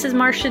 Hi, this is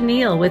Marcia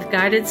Neal with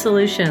Guided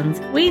Solutions.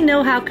 We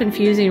know how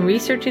confusing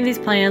researching these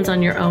plans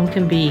on your own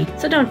can be,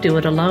 so don't do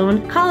it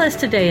alone. Call us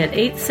today at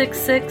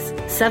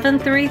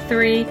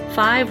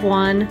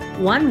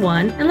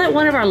 866-733-5111 and let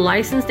one of our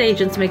licensed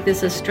agents make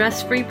this a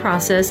stress-free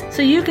process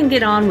so you can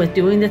get on with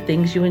doing the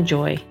things you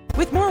enjoy.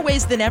 With more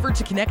ways than ever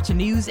to connect to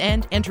news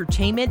and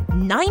entertainment,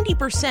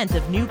 90%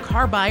 of new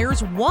car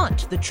buyers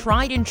want the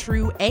tried and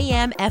true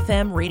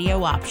AM/FM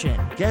radio option.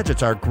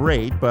 Gadgets are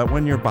great, but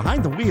when you're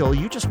behind the wheel,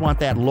 you just want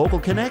that local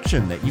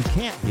connection that you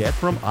can't get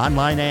from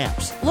online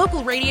apps.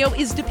 Local radio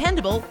is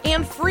dependable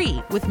and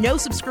free, with no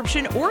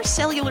subscription or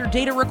cellular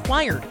data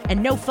required,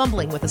 and no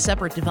fumbling with a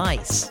separate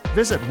device.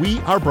 Visit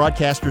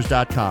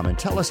wearebroadcasters.com and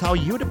tell us how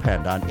you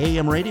depend on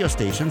AM radio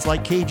stations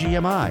like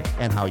KGMI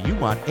and how you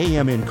want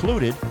AM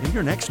included in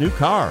your next new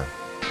car.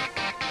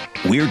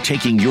 We're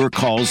taking your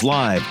calls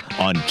live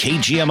on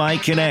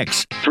KGMI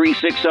Connects,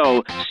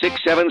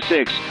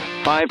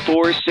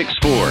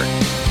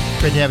 360-676-5464.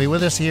 Great to have you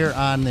with us here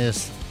on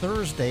this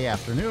Thursday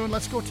afternoon.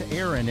 Let's go to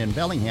Aaron in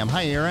Bellingham.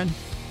 Hi, Aaron.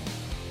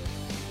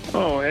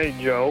 Oh, hey,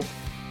 Joe.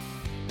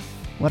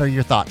 What are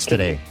your thoughts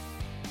today?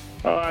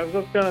 I was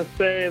just going to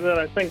say that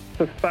I think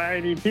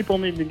society, people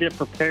need to get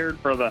prepared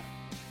for the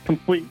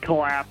complete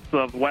collapse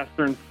of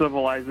Western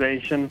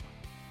civilization,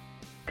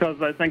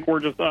 because I think we're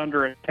just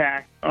under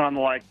attack on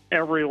like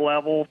every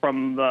level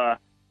from the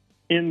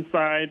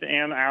inside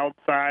and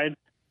outside.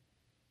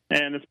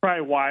 And it's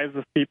probably wise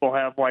if people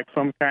have like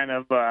some kind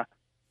of,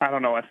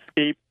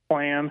 escape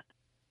plan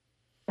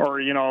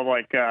or,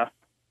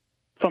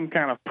 some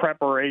kind of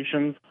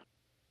preparations.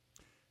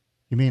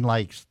 You mean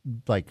like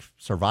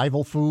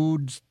survival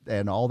foods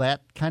and all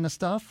that kind of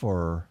stuff,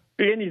 or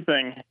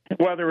anything,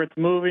 whether it's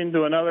moving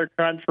to another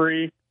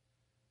country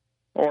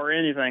or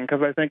anything,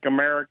 because I think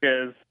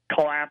America is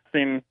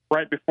collapsing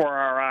right before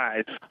our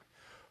eyes.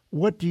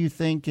 What do you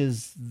think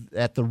is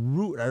at the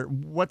root? Or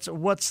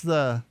what's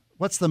the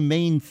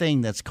main thing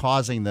that's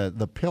causing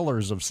the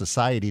pillars of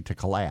society to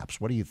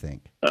collapse? What do you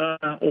think?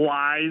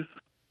 Lies.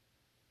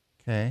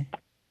 Okay.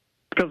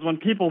 Because when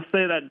people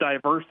say that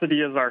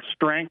diversity is our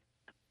strength,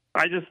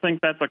 I just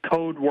think that's a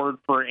code word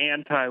for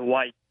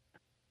anti-white.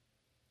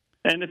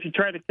 And if you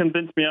try to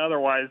convince me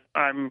otherwise,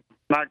 I'm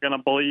not going to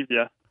believe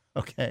you.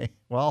 Okay.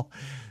 Well,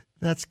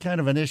 that's kind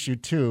of an issue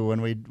too,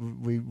 and we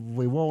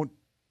won't,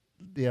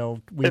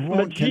 If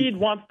Majid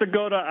wants to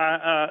go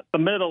to the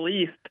Middle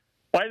East,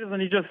 why doesn't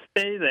he just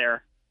stay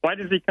there? Why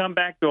does he come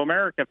back to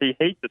America if he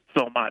hates it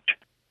so much?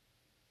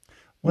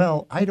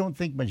 Well, I don't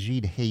think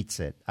Majid hates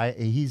it.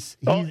 He's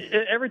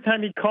every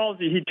time he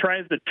calls you, he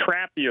tries to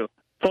trap you,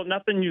 so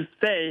nothing you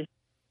say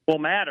will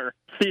matter.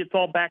 See, it's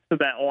all back to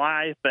that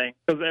lie thing,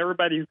 because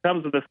everybody who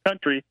comes to this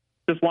country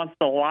just wants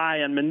to lie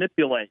and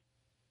manipulate.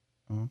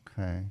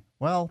 Okay.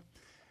 Well,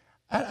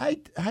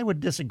 I would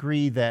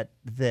disagree that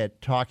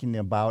talking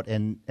about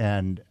and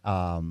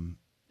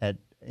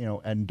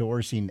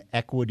endorsing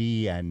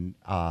equity and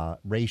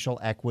racial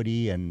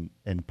equity and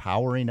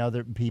empowering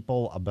other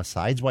people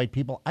besides white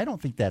people, I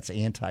don't think that's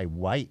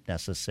anti-white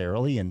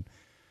necessarily. And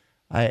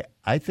I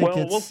think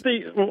we'll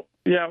see. We'll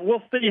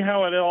see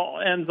how it all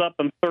ends up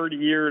in 30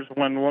 years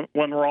when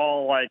we're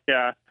all like,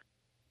 our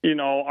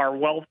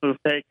wealth is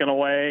taken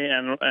away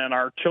and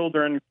our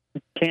children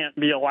can't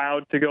be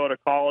allowed to go to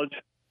college,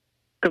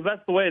 because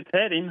that's the way it's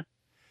heading.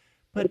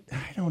 But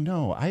I don't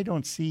know. I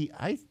don't see.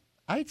 I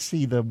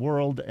see the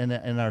world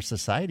and our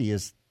society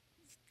is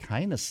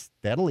kind of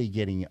steadily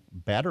getting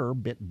better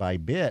bit by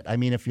bit. I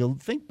mean, if you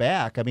think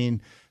back,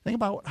 think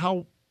about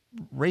how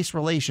race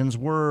relations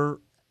were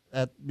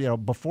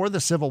before the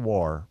Civil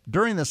War,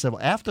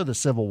 after the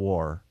Civil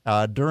War,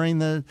 during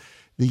the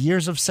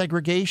years of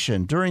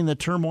segregation, during the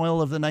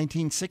turmoil of the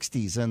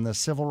 1960s and the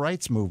Civil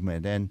Rights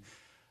Movement, and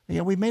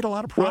we've made a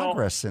lot of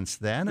progress since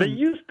then. They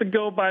used to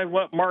go by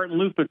what Martin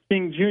Luther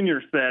King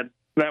Jr. said,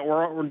 that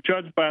we're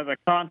judged by the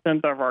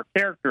content of our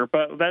character,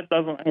 but that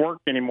doesn't work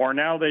anymore.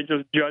 Now they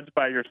just judge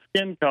by your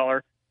skin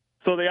color.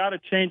 So they ought to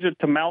change it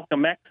to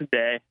Malcolm X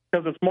Day,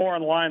 because it's more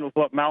in line with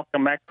what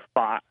Malcolm X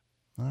thought.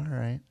 All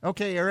right.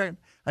 Okay, Eric.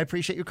 I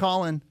appreciate you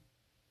calling.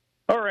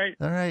 All right.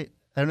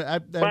 And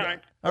bye.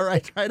 All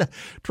right.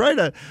 Try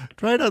to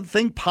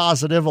think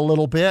positive a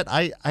little bit.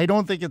 I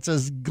don't think it's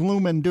as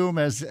gloom and doom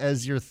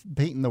as you're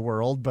painting the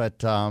world,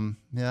 but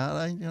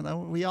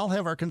we all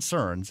have our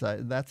concerns.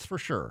 That's for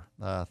sure.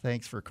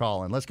 Thanks for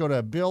calling. Let's go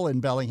to Bill in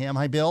Bellingham.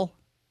 Hi, Bill.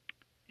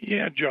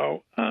 Yeah,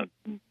 Joe.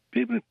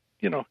 People,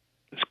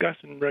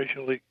 discussing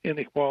racial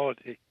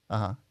inequality,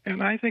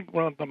 and I think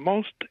one of the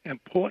most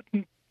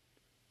important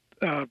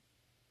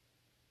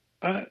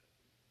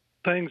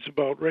things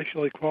about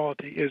racial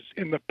equality is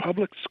in the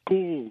public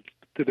schools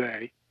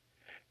today.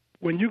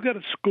 When you get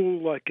a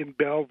school like in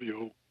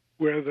Bellevue,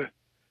 where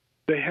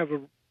they have a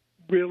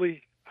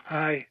really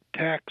high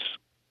tax,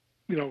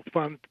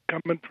 fund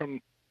coming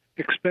from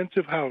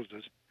expensive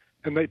houses,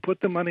 and they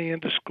put the money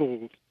into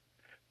schools,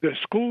 their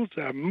schools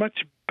are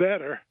much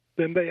better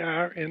than they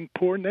are in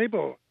poor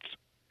neighborhoods.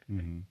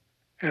 Mm-hmm.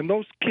 And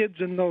those kids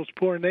in those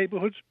poor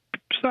neighborhoods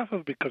suffer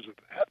because of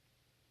that.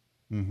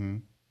 Mm-hmm.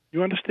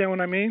 You understand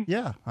what I mean?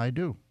 Yeah, I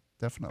do.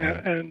 Definitely.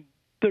 And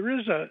there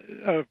is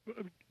I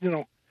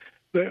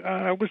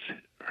was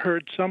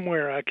heard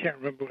somewhere, I can't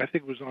remember, I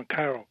think it was on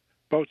Cairo,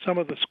 about some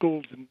of the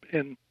schools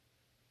in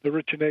the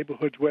richer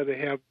neighborhoods where they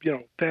have,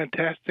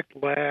 fantastic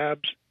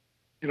labs,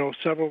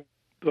 several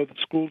of the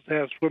schools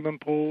have swimming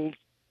pools.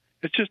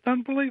 It's just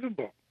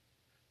unbelievable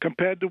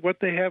compared to what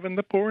they have in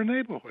the poorer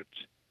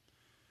neighborhoods.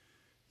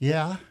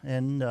 Yeah,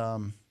 and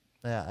I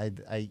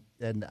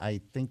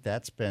think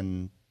that's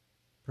been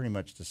pretty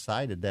much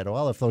decided that,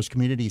 well, if those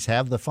communities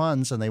have the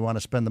funds and they want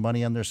to spend the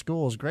money on their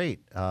schools,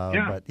 great.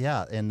 But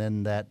and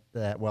then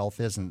that wealth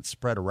isn't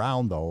spread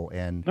around though,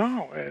 and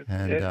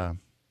the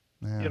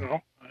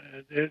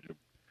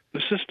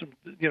system.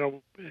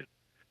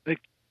 They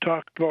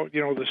talked about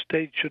the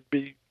state should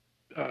be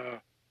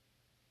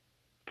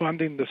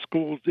funding the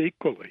schools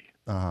equally,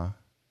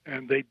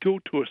 and they do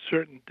to a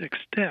certain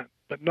extent,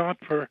 but not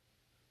for.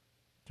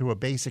 To a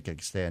basic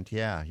extent,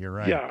 yeah, you're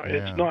right. Yeah,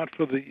 it's not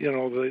for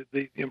the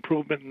the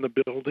improvement in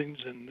the buildings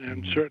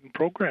and certain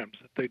programs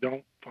that they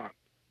don't fund.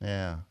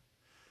 Yeah.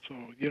 So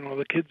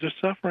the kids are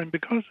suffering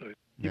because of it.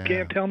 You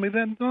can't tell me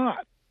they're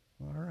not.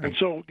 All right. And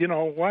so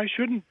why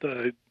shouldn't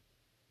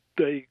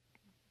they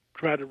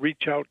try to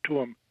reach out to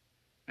them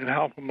and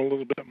help them a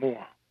little bit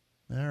more?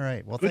 All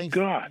right. Well,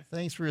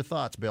 thanks for your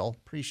thoughts, Bill.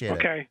 Appreciate it.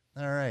 Okay.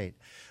 All right.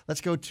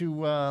 Let's go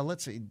to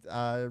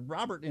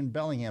Robert in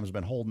Bellingham has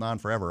been holding on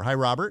forever. Hi,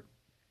 Robert.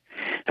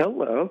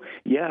 Hello.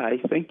 Yeah, I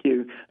think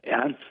you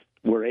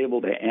were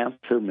able to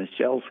answer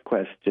Michelle's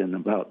question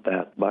about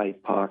that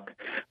BIPOC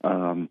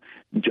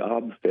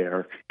job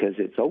fair, because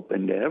it's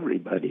open to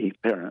everybody,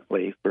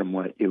 apparently, from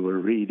what you were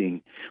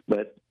reading.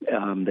 But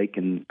they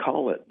can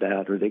call it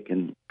that, or they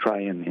can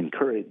try and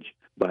encourage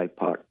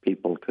BIPOC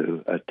people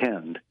to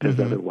attend, because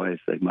otherwise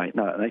they might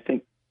not. And I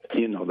think,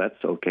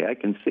 that's okay. I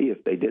can see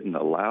if they didn't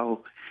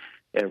allow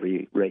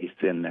every race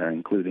in there,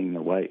 including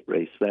the white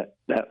race,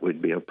 that would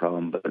be a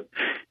problem.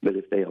 But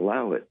if they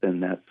allow it,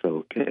 then that's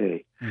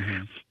okay.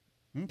 Mm-hmm.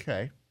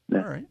 Okay. All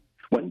right.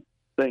 One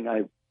thing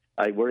I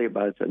worry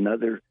about is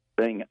another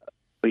thing,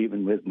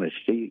 even with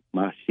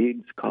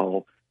Masheed's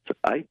call. So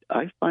I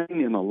find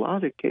in a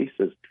lot of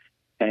cases,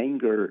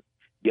 anger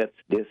gets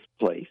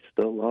displaced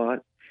a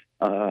lot,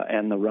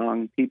 and the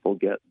wrong people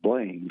get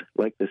blamed.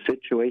 Like the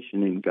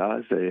situation in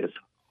Gaza is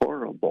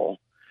horrible.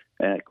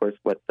 And, of course,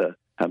 what the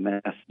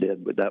Hamas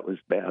did, that was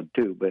bad,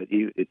 too. But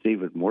it's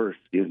even worse,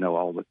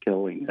 all the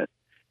killing that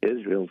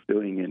Israel's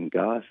doing in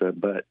Gaza.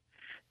 But,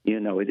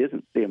 it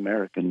isn't the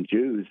American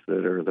Jews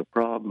that are the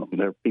problem.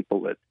 There are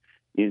people that,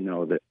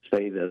 that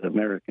say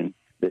that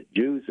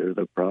Jews are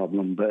the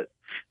problem. But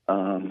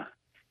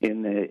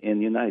in the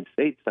United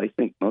States, I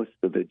think most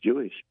of the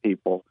Jewish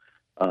people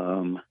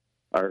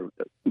are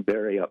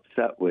very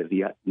upset with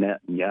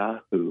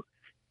Netanyahu.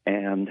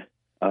 And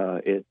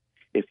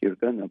if you're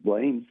going to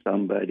blame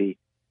somebody,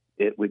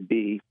 it would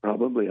be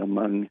probably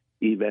among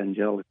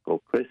evangelical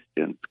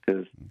Christians,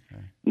 because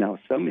now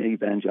some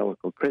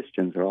evangelical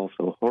Christians are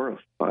also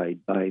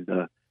horrified by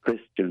the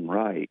Christian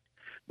right,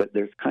 but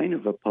there's kind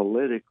of a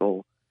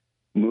political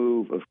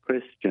move of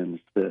Christians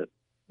that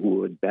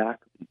would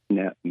back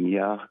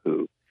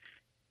Netanyahu,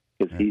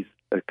 because he's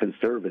a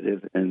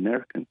conservative and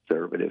they're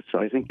conservative. So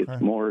I think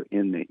it's more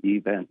in the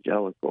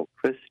evangelical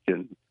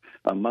Christians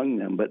among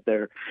them. But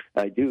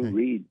I do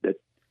read that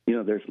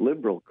there's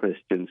liberal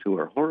Christians who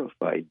are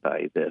horrified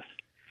by this.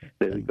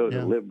 They go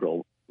to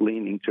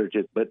liberal-leaning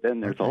churches, but then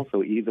there's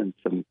also even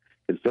some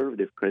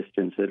conservative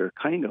Christians that are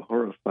kind of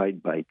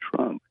horrified by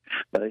Trump.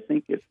 But I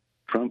think if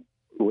Trump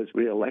was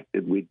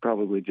reelected, we'd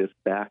probably just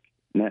back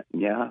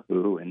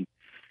Netanyahu. And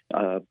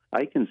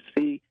I can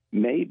see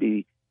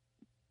maybe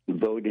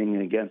voting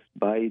against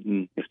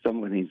Biden if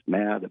someone is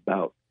mad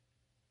about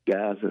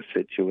Gaza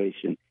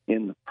situation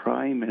in the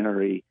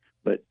primary,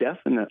 but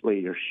definitely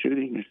you're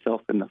shooting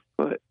yourself in the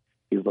foot.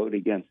 You vote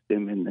against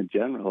him in the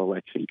general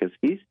election because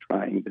he's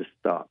trying to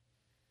stop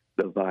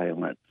the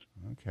violence.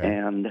 Okay.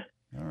 And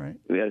all right,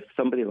 if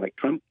somebody like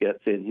Trump gets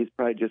in, he's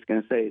probably just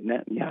going to say,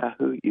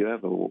 Netanyahu, you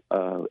have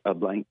a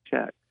blank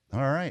check. All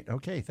right.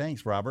 Okay.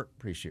 Thanks, Robert.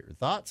 Appreciate your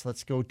thoughts.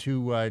 Let's go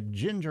to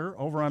Ginger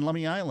over on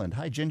Lummi Island.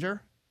 Hi,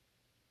 Ginger.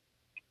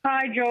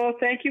 Hi, Joe.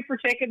 Thank you for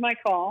taking my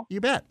call.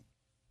 You bet.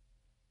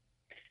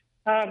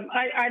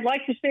 I'd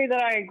like to say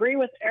that I agree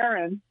with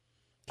Aaron.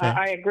 Okay.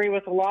 I agree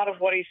with a lot of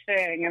what he's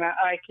saying, and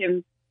I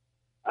can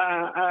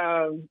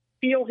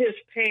feel his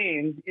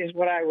pain, is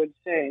what I would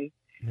say.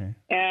 Okay.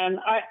 And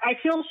I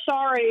feel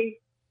sorry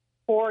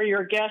for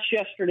your guest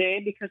yesterday,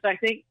 because I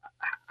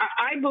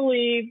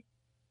believe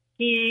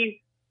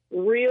he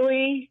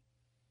really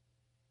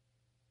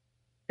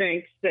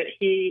thinks that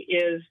he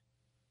is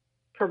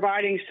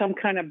providing some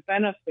kind of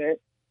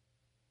benefit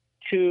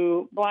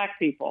to Black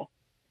people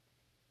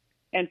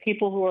and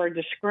people who are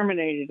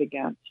discriminated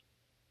against.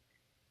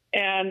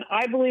 And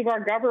I believe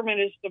our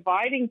government is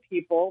dividing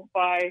people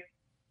by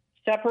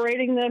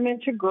separating them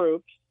into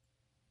groups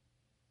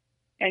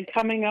and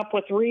coming up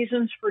with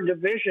reasons for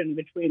division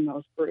between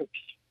those groups.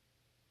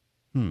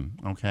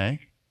 Okay.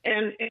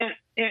 And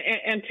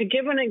to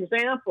give an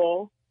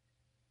example,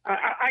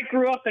 I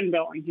grew up in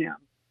Bellingham,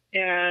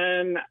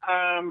 and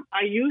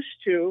I used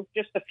to,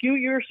 just a few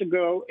years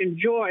ago,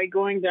 enjoy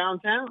going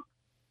downtown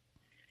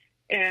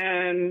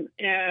and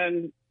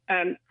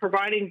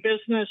providing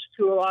business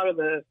to a lot of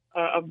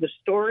the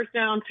stores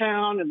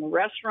downtown and the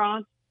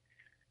restaurants.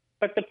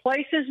 But the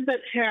places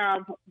that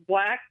have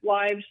Black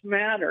Lives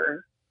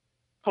Matter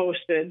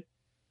posted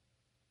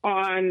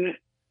on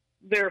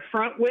their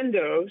front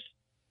windows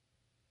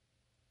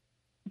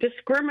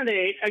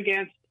discriminate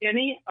against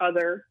any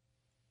other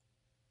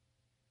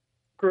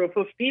group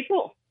of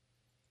people.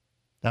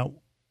 Now,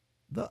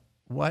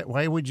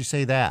 why would you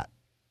say that?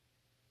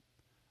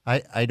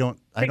 I don't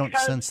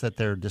sense that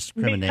they're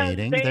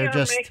discriminating. Because they're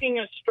just making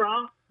a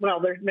strong.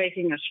 Well, they're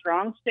making a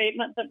strong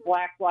statement that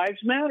Black Lives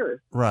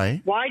Matter.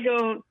 Right. Why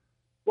don't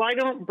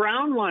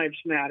Brown Lives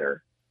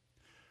Matter?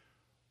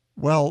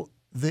 Well,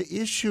 the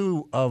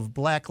issue of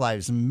Black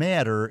Lives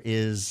Matter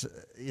is,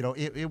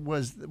 it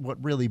was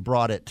what really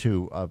brought it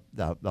to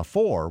the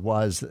fore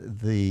was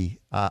the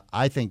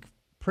I think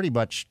pretty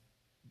much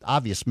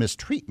obvious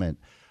mistreatment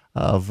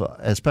of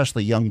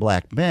especially young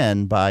black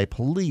men by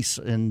police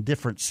in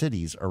different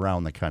cities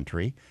around the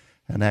country.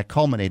 And that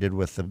culminated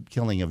with the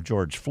killing of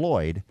George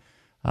Floyd.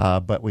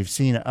 But we've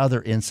seen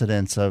other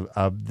incidents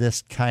of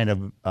this kind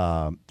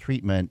of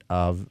treatment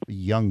of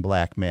young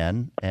black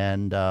men.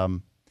 And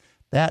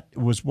that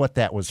was what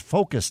that was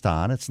focused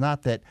on. It's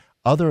not that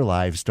other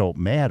lives don't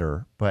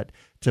matter, but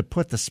to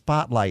put the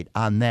spotlight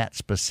on that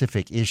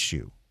specific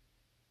issue.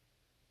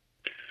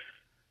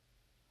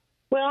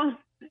 Well,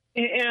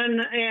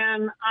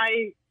 and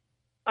I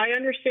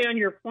understand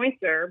your point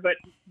there, but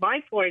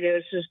my point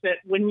is that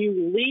when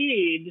you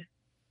lead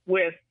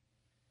with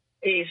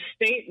a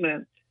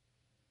statement,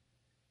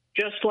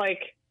 just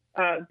like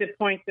the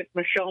point that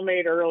Michelle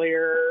made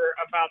earlier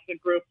about the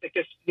group that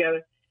gets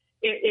together,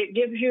 it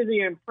gives you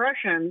the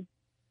impression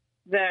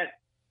that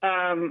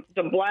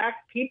the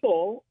black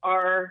people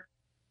are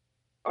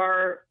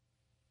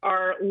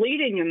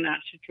leading in that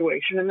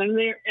situation,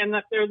 and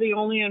that they're the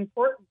only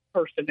important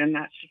person in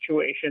that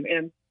situation.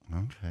 And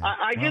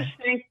I just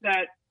think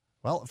that.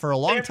 Well, for a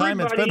long time,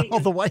 it's been all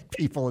the white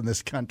people in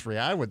this country,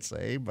 I would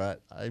say,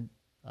 but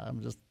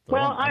I'm just.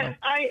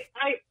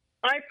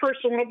 I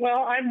personally,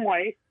 I'm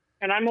white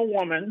and I'm a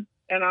woman,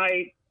 and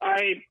I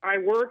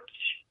worked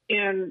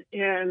in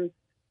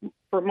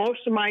for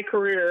most of my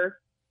career,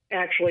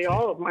 actually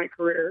all of my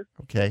career,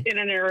 in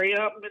an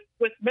area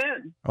with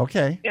men.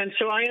 Okay. And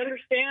so I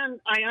understand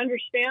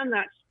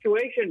that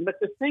situation, but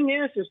the thing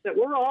is that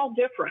we're all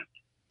different.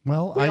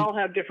 Well, we all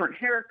have different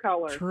hair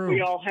colors. True.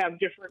 We all have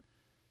different.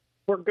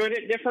 We're good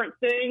at different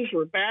things.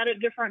 We're bad at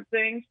different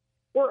things.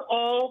 We're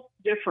all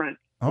different.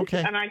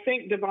 Okay. And I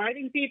think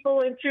dividing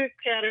people into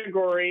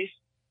categories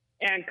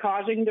and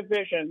causing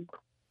division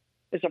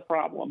is a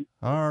problem.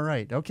 All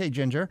right. Okay,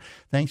 Ginger.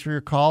 Thanks for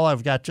your call.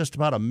 I've got just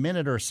about a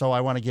minute or so.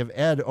 I want to give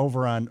Ed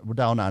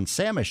down on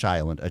Samish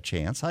Island a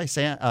chance. Hi,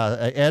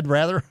 Ed,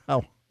 rather.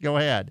 Oh, go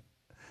ahead.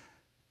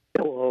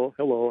 Hello.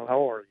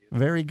 How are you?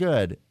 Very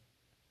good.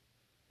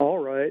 All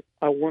right.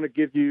 I want to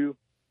give you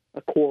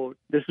a quote.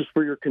 This is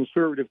for your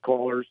conservative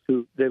callers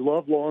who they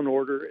love law and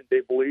order and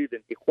they believe in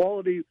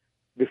equality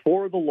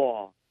before the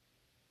law.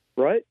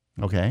 Right?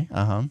 Okay.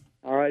 Uh-huh.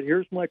 All right.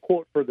 Here's my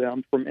quote for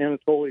them from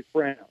Anatole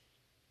France.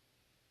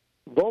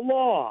 The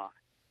law,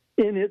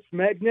 in its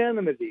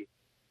magnanimity,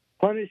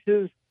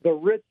 punishes the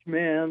rich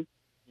man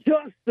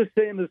just the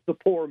same as the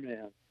poor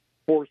man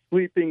for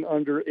sleeping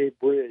under a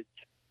bridge.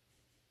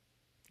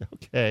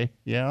 Okay.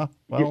 Yeah.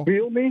 Well, you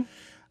feel me?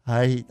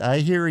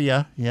 I hear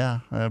you. Yeah,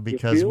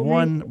 because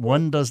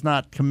one does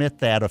not commit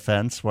that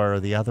offense, where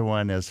the other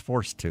one is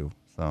forced to.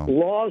 So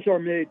laws are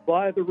made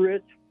by the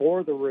rich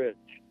for the rich.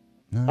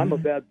 I'm a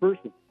bad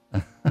person.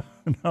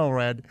 No,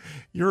 Ed,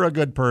 you're a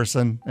good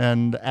person,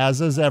 and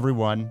as is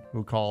everyone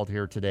who called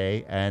here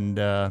today and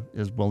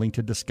is willing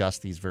to discuss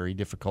these very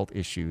difficult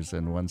issues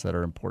and ones that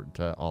are important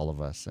to all of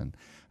us. And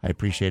I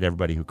appreciate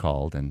everybody who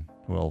called, and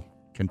we'll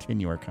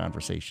continue our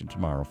conversation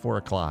tomorrow, 4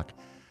 o'clock,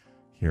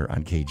 here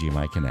on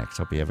KGMI Connects.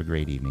 Hope you have a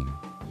great evening.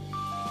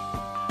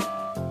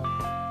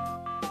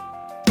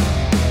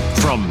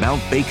 From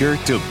Mount Baker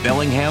to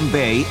Bellingham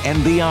Bay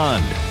and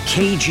beyond,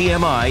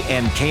 KGMI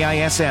and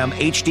KISM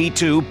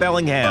HD2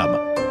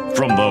 Bellingham.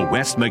 From the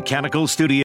West Mechanical Studio.